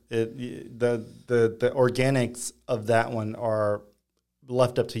work. The organics of that one are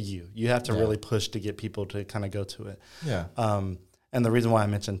left up to you. You have to really push to get people to kind of go to it. Yeah. And the reason why I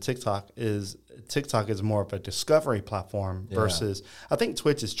mentioned TikTok is more of a discovery platform versus I think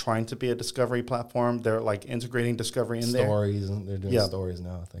Twitch is trying to be a discovery platform. They're integrating discovery in there. Stories, and they're doing stories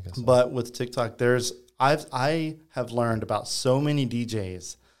now, I think. But with TikTok, I have learned about so many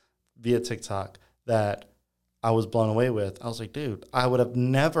DJs via TikTok that I was blown away with. I was like, dude, I would have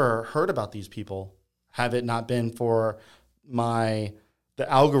never heard about these people have it not been for the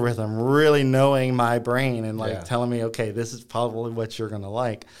algorithm really knowing my brain and telling me, okay, this is probably what you're gonna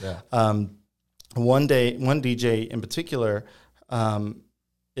like. Yeah. One DJ in particular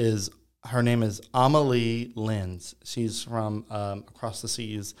her name is Amelie Lenz. She's from across the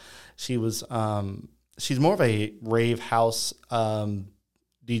seas. She's more of a rave house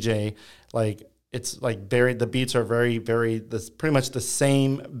DJ. It's the beats are very, very pretty much the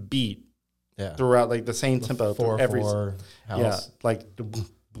same beat throughout, the same tempo through every house.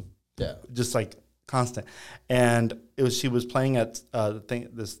 Just constant. And she was playing at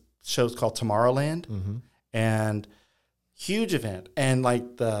this show's called Tomorrowland, and huge event, and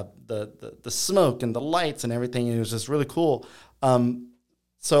the smoke and the lights and everything, and it was just really cool.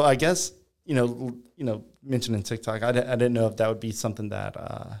 So I guess mentioning TikTok, I didn't know if that would be something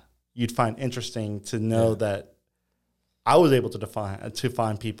that you'd find interesting to know that I was able to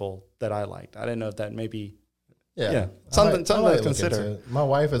find people that I liked. I didn't know if that maybe something to consider. My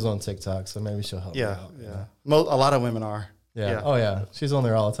wife is on TikTok, so maybe she'll help me out. Yeah. A lot of women are. Yeah. Oh yeah, she's on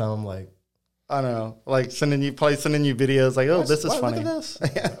there all the time. I'm like, I don't know, sending you videos this is funny. Look at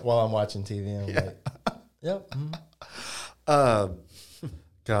this. While I'm watching TV, I'm like, yep.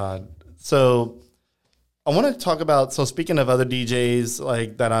 God. So I want to talk about, speaking of other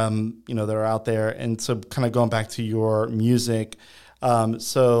DJs that that are out there, and so kind of going back to your music.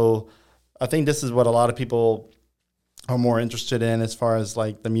 So I think this is what a lot of people are more interested in as far as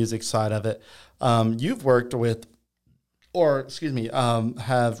the music side of it. You've worked with, have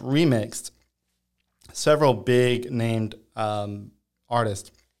remixed several big named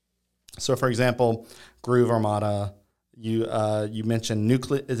artists. So for example, Groove Armada. You mentioned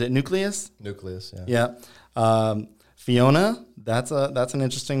Nucleus. Is it Nucleus? Nucleus, yeah. Yeah. Fiona, that's an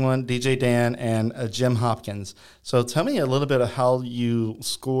interesting one. DJ Dan and Jim Hopkins. So tell me a little bit of how you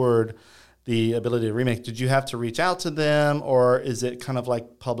scored the ability to remix. Did you have to reach out to them, or is it kind of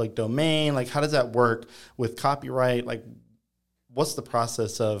public domain? How does that work with copyright? What's the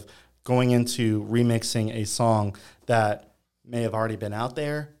process of going into remixing a song that may have already been out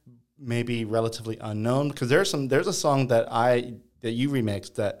there, maybe relatively unknown? Because there's a song that you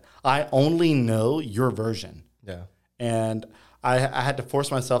remixed that I only know your version. Yeah. And I had to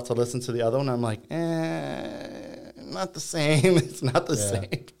force myself to listen to the other one. I'm like, not the same. It's not the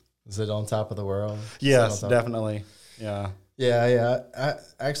same. Is it On Top of the World? Yes, definitely. Yeah. Yeah.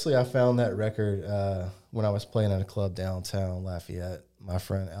 I found that record when I was playing at a club downtown Lafayette. My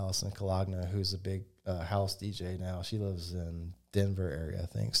friend Allison Kalagna, who's a big house DJ now, she lives in Denver area, I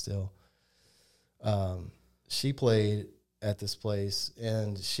think, still. She played at this place,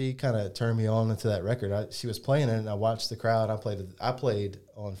 and she kind of turned me on into that record. She was playing it, and I watched the crowd. I played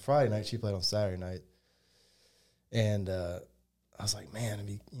on Friday night. She played on Saturday night, and I was like, man, it'd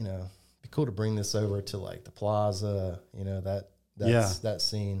be cool to bring this over to the Plaza, that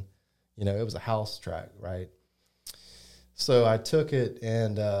scene. It was a house track, right? So I took it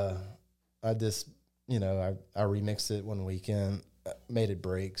and I just, I remixed it one weekend. made it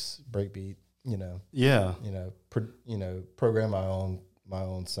break beat, Yeah. program my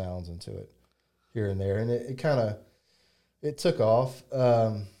own sounds into it here and there. And it kind of, it took off.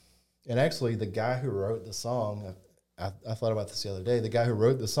 And actually the guy who wrote the song, I thought about this the other day. The guy who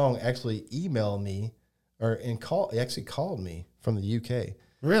wrote the song actually emailed me he actually called me from the UK.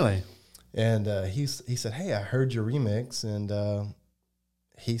 Really? And he said, "Hey, I heard your remix." And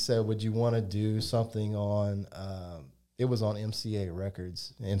he said, "Would you want to do something on, it was on MCA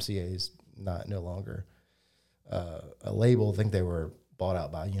Records. MCA is no longer a label. I think they were bought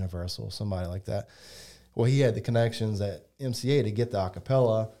out by Universal, somebody like that." Well, he had the connections at MCA to get the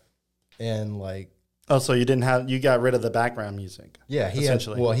acapella and like, Oh, so you got rid of the background music. yeah, he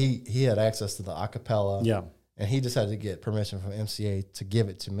had access to the acapella. Yeah. And he just had to get permission from MCA to give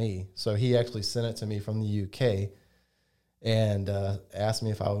it to me. So he actually sent it to me from the UK and asked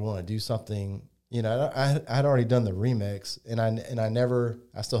me if I would want to do something. I had already done the remix, and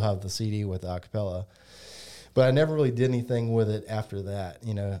I still have the CD with the acapella, but I never really did anything with it after that,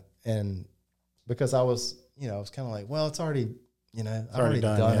 and because I was kind of like, well, it's already, I've already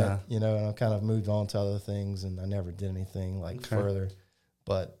done it, and I kind of moved on to other things, and I never did anything like further.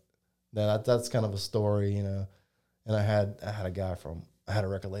 But that's kind of a story, and I had a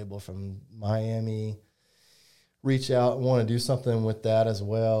record label from Miami reach out and want to do something with that as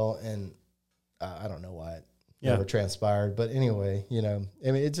well, and I don't know why it never transpired, but anyway,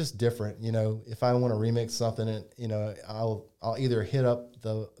 it's just different. If I want to remix something, I'll either hit up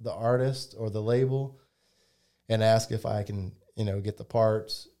the artist or the label and ask if I can get the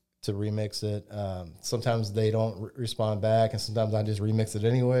parts to remix it. Sometimes they don't respond back, and sometimes I just remix it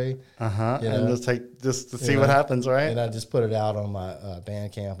anyway. And just to see what happens, right? And I just put it out on my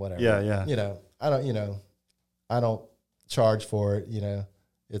Bandcamp, whatever. Yeah. I don't charge for it.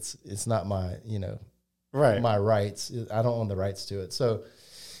 It's not my right, my rights. I don't own the rights to it. So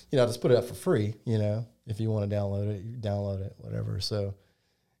I just put it up for free. If you want to download it, you download it, whatever. So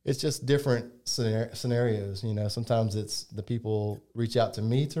it's just different scenarios. Sometimes it's the people reach out to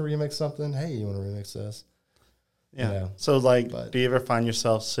me to remix something. Hey, you want to remix this? Yeah. So do you ever find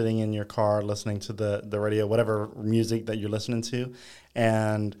yourself sitting in your car listening to the radio, whatever music that you're listening to,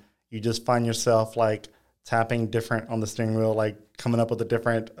 and you just find yourself like tapping different on the steering wheel, like coming up with a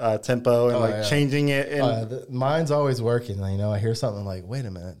different tempo and changing it? And mine's always working. I hear something like, wait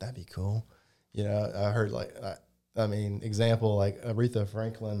a minute, that'd be cool. I heard example, like Aretha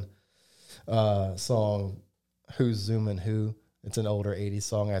Franklin song, Who's Zooming Who. It's an older 80s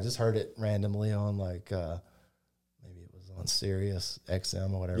song. I just heard it randomly on maybe it was on Sirius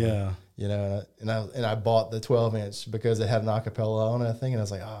XM or whatever. Yeah. And I bought the 12-inch because it had an acapella on it, I think, and I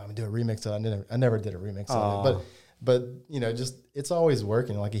was like, I'm gonna do a remix of it. I never did a remix of it. But just it's always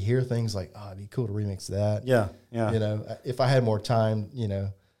working. Like you hear things like, it'd be cool to remix that. Yeah. If I had more time,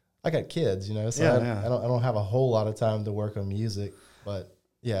 I got kids, so I don't have a whole lot of time to work on music, but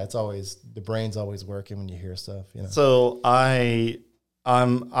yeah, it's always, the brain's always working when you hear stuff, So I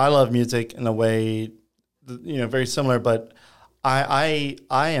love music in a way, very similar, but I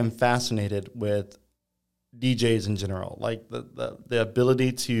am fascinated with DJs in general, like the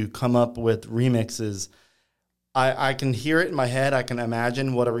ability to come up with remixes. I can hear it in my head. I can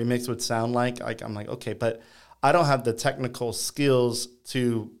imagine what a remix would sound like. I'm like, okay, but I don't have the technical skills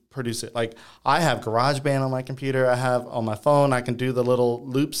to produce it. Like I have GarageBand on my computer. I have on my phone. I can do the little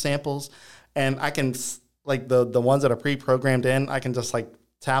loop samples, and I can like the ones that are pre-programmed in. I can just like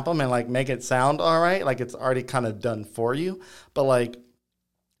tap them and like make it sound all right. Like it's already kind of done for you. But like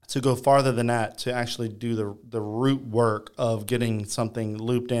to go farther than that, to actually do the root work of getting something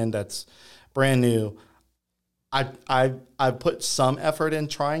looped in that's brand new, I put some effort in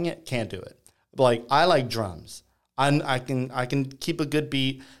trying it. Can't do it. But like I like drums. I can keep a good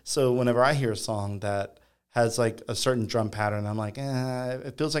beat. So whenever I hear a song that has like a certain drum pattern, I'm like,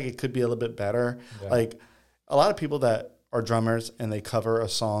 it feels like it could be a little bit better. Yeah. Like a lot of people that are drummers and they cover a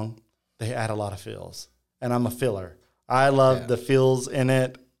song, they add a lot of fills, and I'm a filler. I love the fills in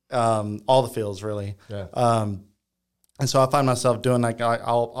it, all the fills really. Yeah. And so I find myself doing like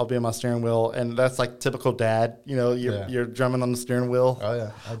I'll be on my steering wheel, and that's like typical dad. You're drumming on the steering wheel. Oh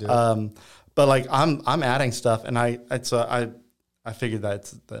yeah, I do. But like I'm adding stuff, and I figured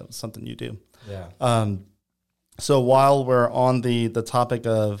that's something you do. Yeah. So while we're on the topic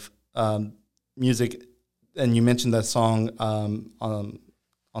of music, and you mentioned that song on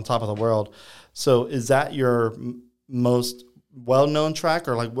Top of the World, so is that your most well-known track,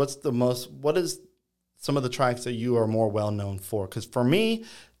 or like what is some of the tracks that you are more well-known for? Because for me,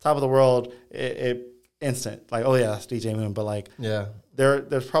 Top of the World, it instant, like, oh yeah, that's DJ Moon, but like, yeah,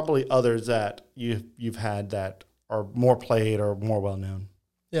 there's probably others that you've had that are more played or more well known?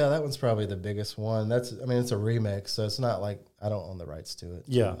 Yeah, that one's probably the biggest one. It's a remix, so it's not like I don't own the rights to it.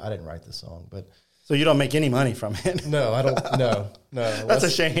 Yeah. I didn't write the song, but So you don't make any money from it? no, I don't. No. That's a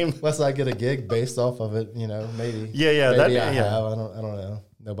shame. Unless I get a gig based off of it, maybe. Yeah. Maybe I have. I don't know.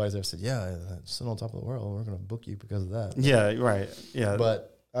 Nobody's ever said, yeah, sit on top of the world. We're going to book you because of that. Yeah, right. Yeah.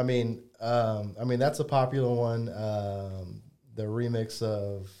 But that's a popular one. The remix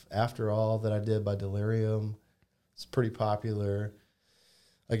of After All that I did by Delirium, it's pretty popular.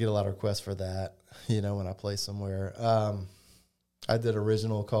 I get a lot of requests for that, when I play somewhere. I did an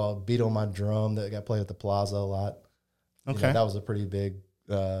original called Beat on My Drum that got played at the Plaza a lot. Okay. That was a pretty big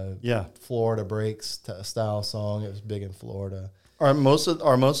Florida breaks style song. It was big in Florida. Are most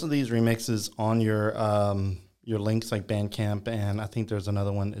of these remixes on your links like Bandcamp, and I think there's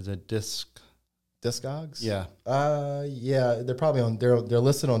another one. Is it Discogs? Yeah. Yeah, they're probably on. They're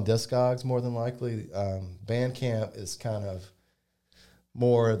listed on Discogs more than likely. Bandcamp is kind of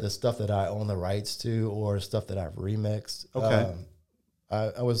more the stuff that I own the rights to or stuff that I've remixed. Okay.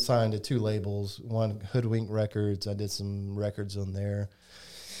 I was signed to 2 labels. One, Hoodwink Records. I did some records on there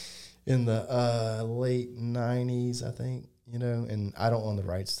in the late 90s, I think. And I don't own the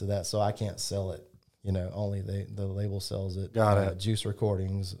rights to that, so I can't sell it. Only the label sells it. Got it. Juice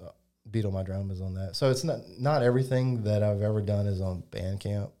Recordings, Beat on My Drum is on that. So it's not everything that I've ever done is on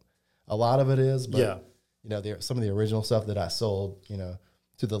Bandcamp. A lot of it is, but some of the original stuff that I sold,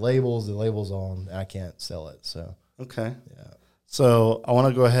 to the labels on, I can't sell it. So okay. Yeah. So I want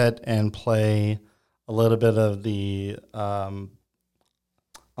to go ahead and play a little bit of the On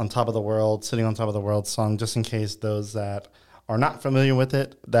Top of the World, Sitting on Top of the World song, just in case those that are not familiar with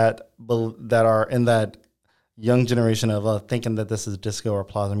it, that are in that young generation of thinking that this is disco or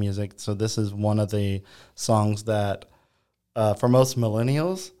plaza music. So this is one of the songs that, for most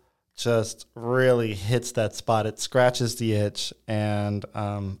millennials, just really hits that spot. It scratches the itch, and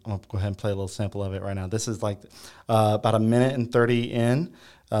I'm going to go ahead and play a little sample of it right now. This is like about 1:30 in.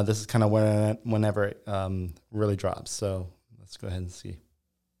 This is kind of whenever it really drops. So let's go ahead and see.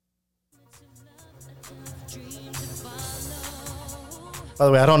 By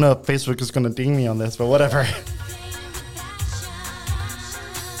the way, I don't know if Facebook is going to ding me on this, but whatever.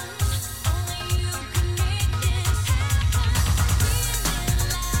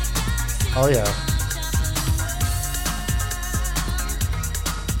 Oh, yeah.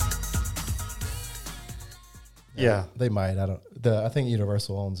 Yeah. They might. I think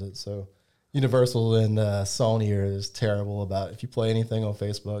Universal owns it. So Universal and Sony are is terrible about if you play anything on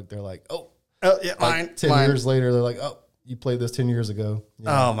Facebook, they're like, yeah, like 10 years later, they're like, oh, you played this 10 years ago.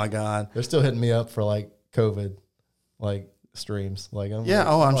 Oh, my God. They're still hitting me up for like COVID, like streams. Like, I'm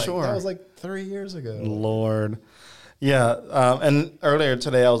sure. That was like 3 years ago. Lord. Yeah. And earlier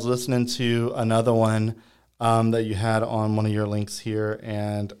today, I was listening to another one that you had on one of your links here,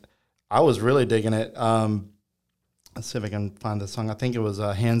 and I was really digging it. Let's see if I can find the song. I think it was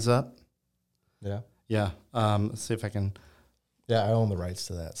Hands Up. Yeah. Yeah. Let's see if I can. Yeah, I own the rights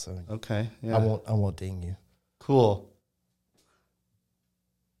to that. So okay. Yeah. I won't ding you. Cool.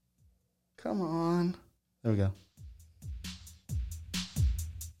 Come on. There we go.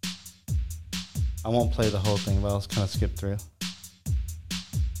 I won't play the whole thing, but I'll just kind of skip through.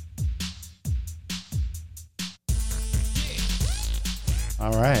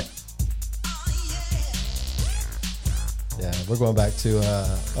 All right. Yeah, we're going back to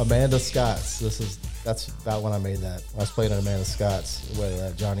Amanda Scott's. That's about when I made that. I was playing at Amanda Scott's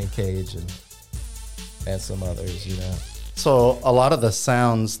with Johnny Cage and some others, So a lot of the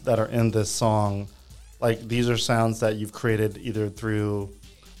sounds that are in this song, like these are sounds that you've created either through,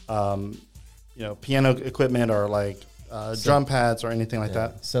 piano equipment or like drum pads or anything like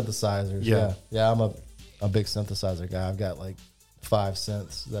that. Synthesizers. Yeah. I'm a big synthesizer guy. I've got like 5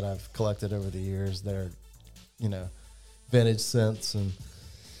 synths that I've collected over the years. They're, vintage synths, and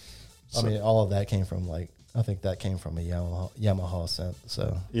all of that came from I think that came from a Yamaha synth.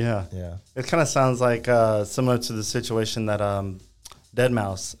 So yeah, it kind of sounds like similar to the situation that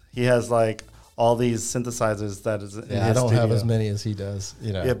Deadmau5. He has like all these synthesizers that is. Yeah, I don't have as many as he does.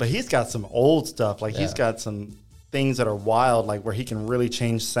 Yeah, but he's got some old stuff. Like he's got some things that are wild, like where he can really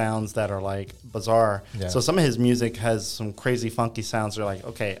change sounds that are like bizarre. Yeah. So some of his music has some crazy funky sounds. They're like,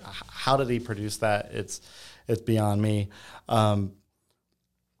 okay, how did he produce that? It's beyond me.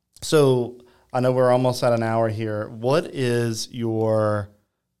 So I know we're almost at an hour here. What is your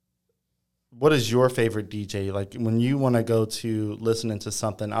favorite DJ? Like when you want to go to listening to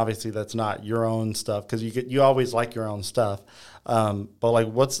something, obviously that's not your own stuff because you always like your own stuff. But like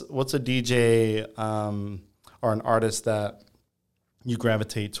what's a DJ or an artist that you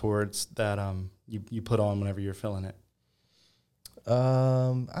gravitate towards that you put on whenever you're feeling it? I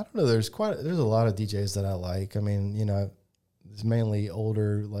don't know. There's a lot of DJs that I like. I mean, it's mainly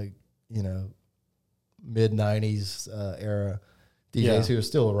older, like, mid 90s era DJs who are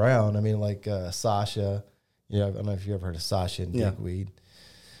still around. I mean, like Sasha, I don't know if you ever heard of Sasha and Digweed.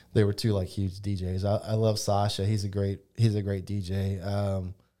 They were two like huge DJs. I love Sasha. He's a great DJ.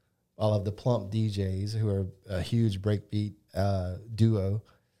 I love the Plump DJs, who are a huge breakbeat duo.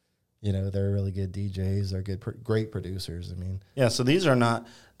 They're really good DJs. They're great producers. I mean, yeah. So these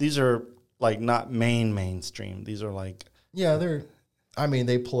are like not mainstream. These are like, yeah,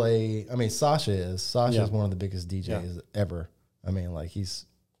 they play. I mean, Sasha is one of the biggest DJs ever. I mean, like he's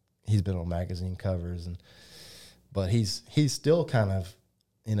been on magazine covers, but he's still kind of,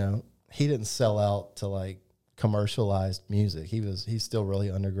 he didn't sell out to like commercialized music. He's still really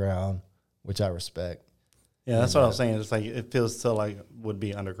underground, which I respect. Yeah, that's what I was saying. It's like it feels still like would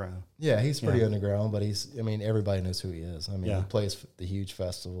be underground. Yeah, he's pretty underground, but everybody knows who he is. I mean, he plays the huge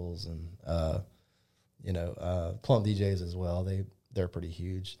festivals and Plump DJs as well. They're pretty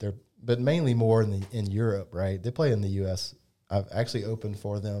huge. But mainly more in Europe, right? They play in the U.S. I've actually opened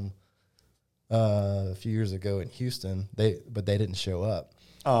for them a few years ago in Houston. But they didn't show up.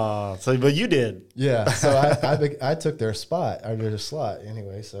 But you did. Yeah, so I took their spot. I did a slot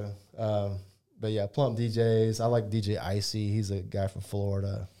anyway. So, but yeah, Plump DJs. I like DJ Icy. He's a guy from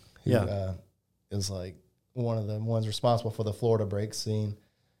Florida. Who, is like one of the ones responsible for the Florida break scene.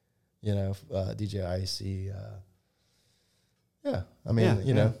 DJ Icy. Yeah, I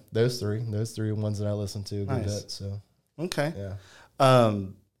mean, those three are ones that I listen to a good bit. So okay, yeah.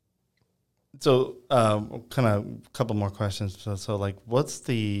 So, kind of a couple more questions. So, like, what's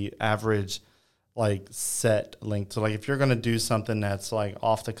the average, like, set length? So, like, if you're going to do something that's, like,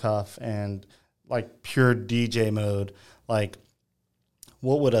 off the cuff and, like, pure DJ mode, like,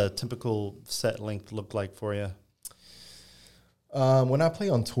 what would a typical set length look like for you? When I play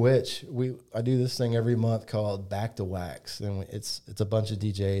on Twitch, I do this thing every month called Back to Wax, and it's a bunch of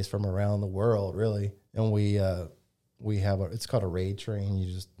DJs from around the world, really, and we have it's called a raid train.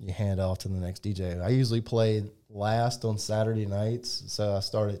 You hand off to the next DJ. I usually play last on Saturday nights, so I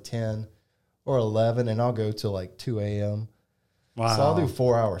start at 10 or 11, and I'll go till like 2 a.m. Wow! So I'll do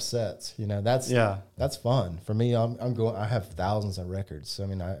 4-hour sets. That's fun for me. I have thousands of records. So I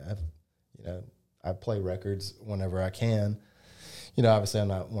mean, I play records whenever I can. Obviously I'm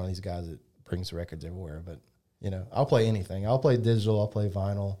not one of these guys that brings records everywhere, but I'll play anything. I'll play digital. I'll play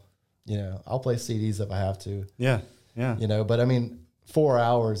vinyl. I'll play CDs if I have to. Yeah. But I mean, 4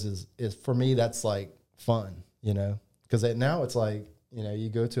 hours is for me, that's like fun, because now it's like, you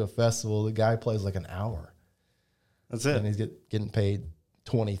go to a festival, the guy plays like an hour. That's it. And he's getting paid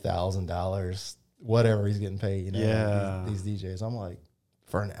 $20,000, whatever he's getting paid, these DJs. I'm like,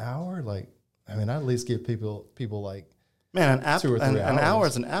 for an hour? Like, I mean, I at least give people like, man, 2 or 3 hours. An hour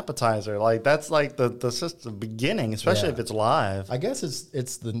is an appetizer. Like, that's like the beginning, especially if it's live. I guess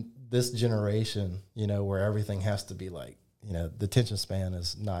it's this generation, where everything has to be like, the attention span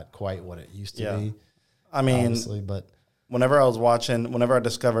is not quite what it used to be. I mean, obviously, but whenever I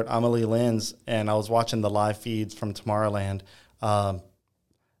discovered Amelie Lenz and I was watching the live feeds from Tomorrowland,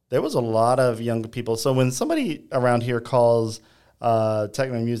 there was a lot of young people. So when somebody around here calls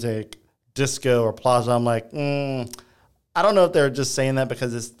techno music disco or plaza, I'm like, I don't know if they're just saying that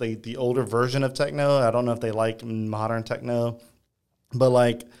because it's the older version of techno. I don't know if they like modern techno. But,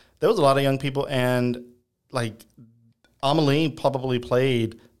 like, there was a lot of young people, and, like, Amelie probably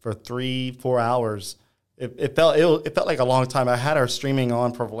played for 3-4 hours. It felt like a long time. I had her streaming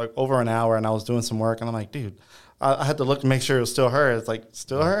on for, like, over an hour, and I was doing some work, and I'm like, dude, I had to look to make sure it was still her. It's like,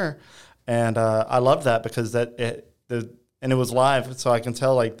 still her. And I loved that because it was live, so I can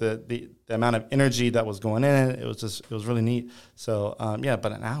tell, like, the amount of energy that was going in it. It was really neat. So,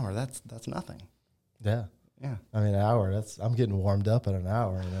 but an hour, that's nothing. Yeah. Yeah. I mean, an hour, I'm getting warmed up in an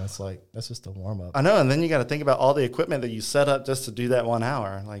hour. It's like, that's just a warm up. I know. And then you got to think about all the equipment that you set up just to do that 1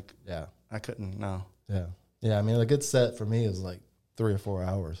 hour. Like, yeah, I couldn't, no. Yeah. Yeah. I mean, a good set for me is like 3 or 4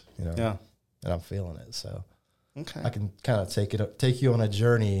 hours, Yeah. And I'm feeling it. So okay, I can kind of take you on a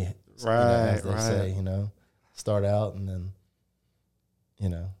journey, right? As they say, start out and then,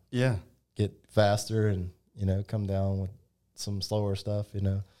 yeah, get faster and, come down with some slower stuff,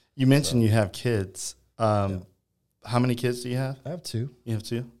 You mentioned you have kids. How many kids do you have? I have 2. You have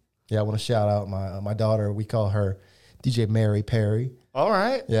 2? Yeah, I want to shout out my daughter. We call her DJ Mary Perry. All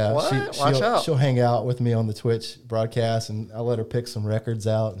right. Yeah, Watch out. She'll hang out with me on the Twitch broadcast, and I'll let her pick some records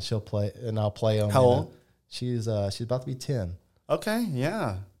out, and she'll play, and I'll play them. How old? She's about to be 10. Okay.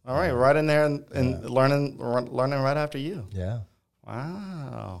 Yeah. All right. Right in there and learning right after you. Yeah.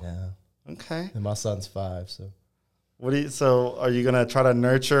 Wow. Yeah. Okay. And my son's 5. So So are you gonna try to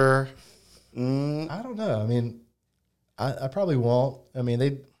nurture? I don't know. I mean, I probably won't. I mean,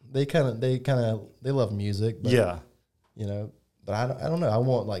 they love music. But, Yeah. You know, but I don't know. I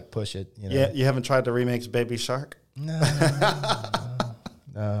won't like push it. You know. Yeah. You haven't tried to remix Baby Shark? No.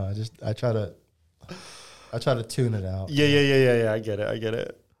 No. I try to tune it out. Yeah. I get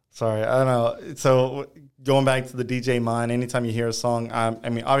it. Sorry, I don't know. So going back to the DJ mind, anytime you hear a song, I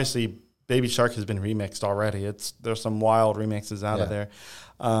mean, obviously, Baby Shark has been remixed already. There's some wild remixes out of there.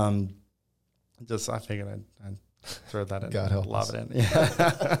 I figured I'd throw that in. God help lob us. it in.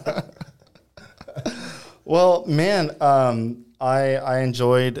 Yeah. Well, man, I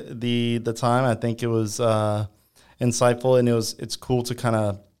enjoyed the time. I think it was insightful, and it's cool to kind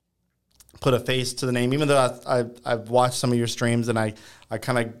of put a face to the name. Even though I've watched some of your streams, and I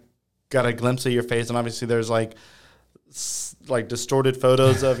kind of got a glimpse of your face, and obviously there's like distorted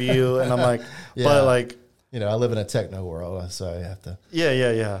photos of you, and I'm like, but like, you know, I live in a techno world, so I have to. Yeah.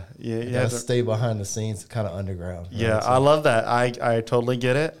 You gotta stay behind the scenes, kind of underground. Yeah, right? So, I love that. I totally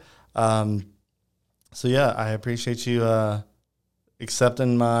get it. So yeah, I appreciate you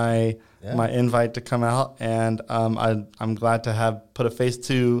accepting my invite to come out, and I'm glad to have put a face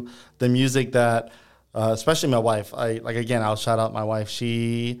to the music that, especially my wife. I'll shout out my wife.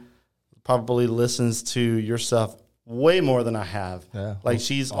 She probably listens to your stuff way more than I have. Yeah,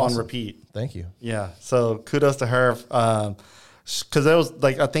 she's awesome. on repeat. Thank you. Yeah, so kudos to her. Because it was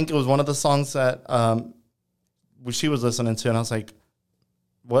I think it was one of the songs that she was listening to, and I was like,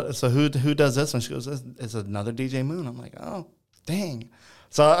 "What? So who does this?" And she goes, "It's another DJ Moon." I'm like, "Oh, dang!"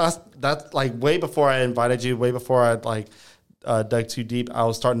 So that's like way before I invited you, way before I dug too deep. I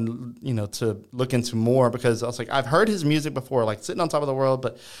was starting, to look into more, because I was like, I've heard his music before, like Sitting on Top of the World,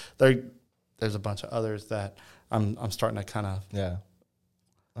 but there's a bunch of others that I'm starting to kind of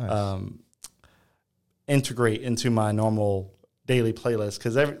Nice. integrate into my normal daily playlist,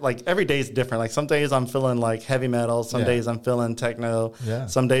 because every day is different. Like some days I'm feeling like heavy metal, some days I'm feeling techno,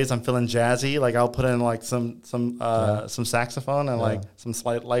 some days I'm feeling jazzy. Like I'll put in like some saxophone and like some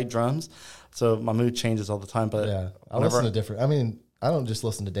light drums. So my mood changes all the time. But I listen to different. I mean, I don't just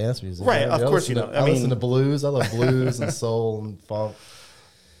listen to dance music. Right, of course you don't. I listen to blues. I love blues and soul and funk.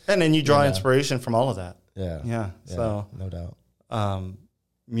 And then you draw inspiration from all of that. Yeah. So no doubt.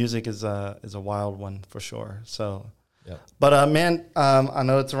 Music is a wild one for sure. So. Yeah. But man, I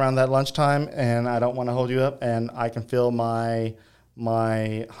know it's around that lunchtime, and I don't want to hold you up, and I can feel my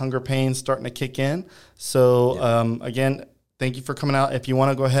hunger pains starting to kick in. So again, thank you for coming out. If you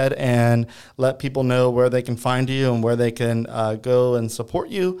want to go ahead and let people know where they can find you and where they can go and support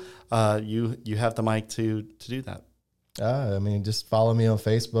you, you have the mic to do that. I mean, just follow me on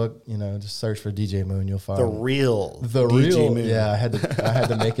Facebook. Just search for DJ Moon. You'll find the real DJ Moon. Yeah, I had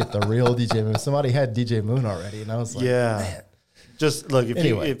to make it the real DJ Moon. Somebody had DJ Moon already, and I was like, man. Just look,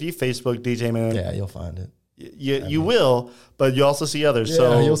 if you Facebook DJ Moon, you'll find it. You will, but you also see others. Yeah,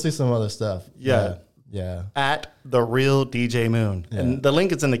 so you'll see some other stuff. Yeah. At the real DJ Moon, and the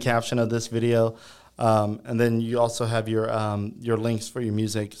link is in the caption of this video. And then you also have your links for your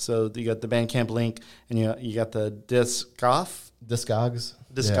music. So you got the Bandcamp link, and you got the Discogs.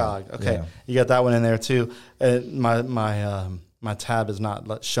 Okay, you got that one in there too. My tab is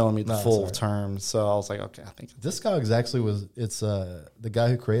not showing me the full term, so I was like, okay, I think Discogs actually it's the guy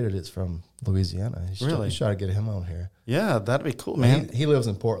who created it's from Louisiana. You should try to get him on here. Yeah, that'd be cool, man. He lives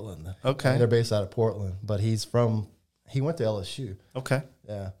in Portland. Okay, they're based out of Portland, but he went to LSU. Okay,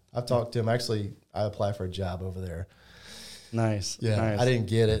 yeah, I've talked to him. Actually, I applied for a job over there. Nice. Yeah, nice. I didn't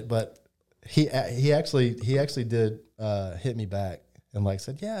get it, but he actually did hit me back and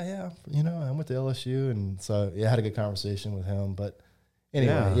said, yeah, I went to LSU, and so I had a good conversation with him. But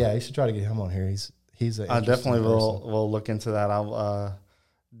anyway, you should try to get him on here. He's I definitely will look into that. I'll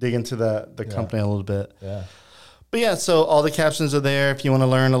dig into the company a little bit. Yeah. But so all the captions are there if you want to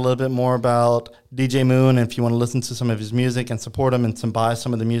learn a little bit more about DJ Moon, and if you want to listen to some of his music and support him and buy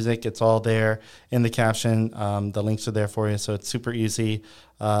some of the music, it's all there in the caption. The links are there for you, so it's super easy.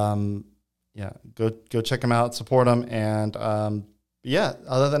 Go check him out, support him, and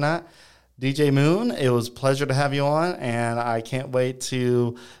other than that, DJ Moon, it was a pleasure to have you on, and I can't wait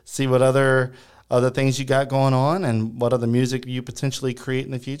to see what other things you got going on and what other music you potentially create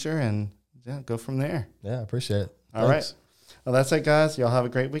in the future, and go from there. Yeah, appreciate it. All right. Well, that's it, guys. Y'all have a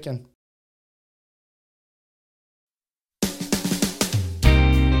great weekend.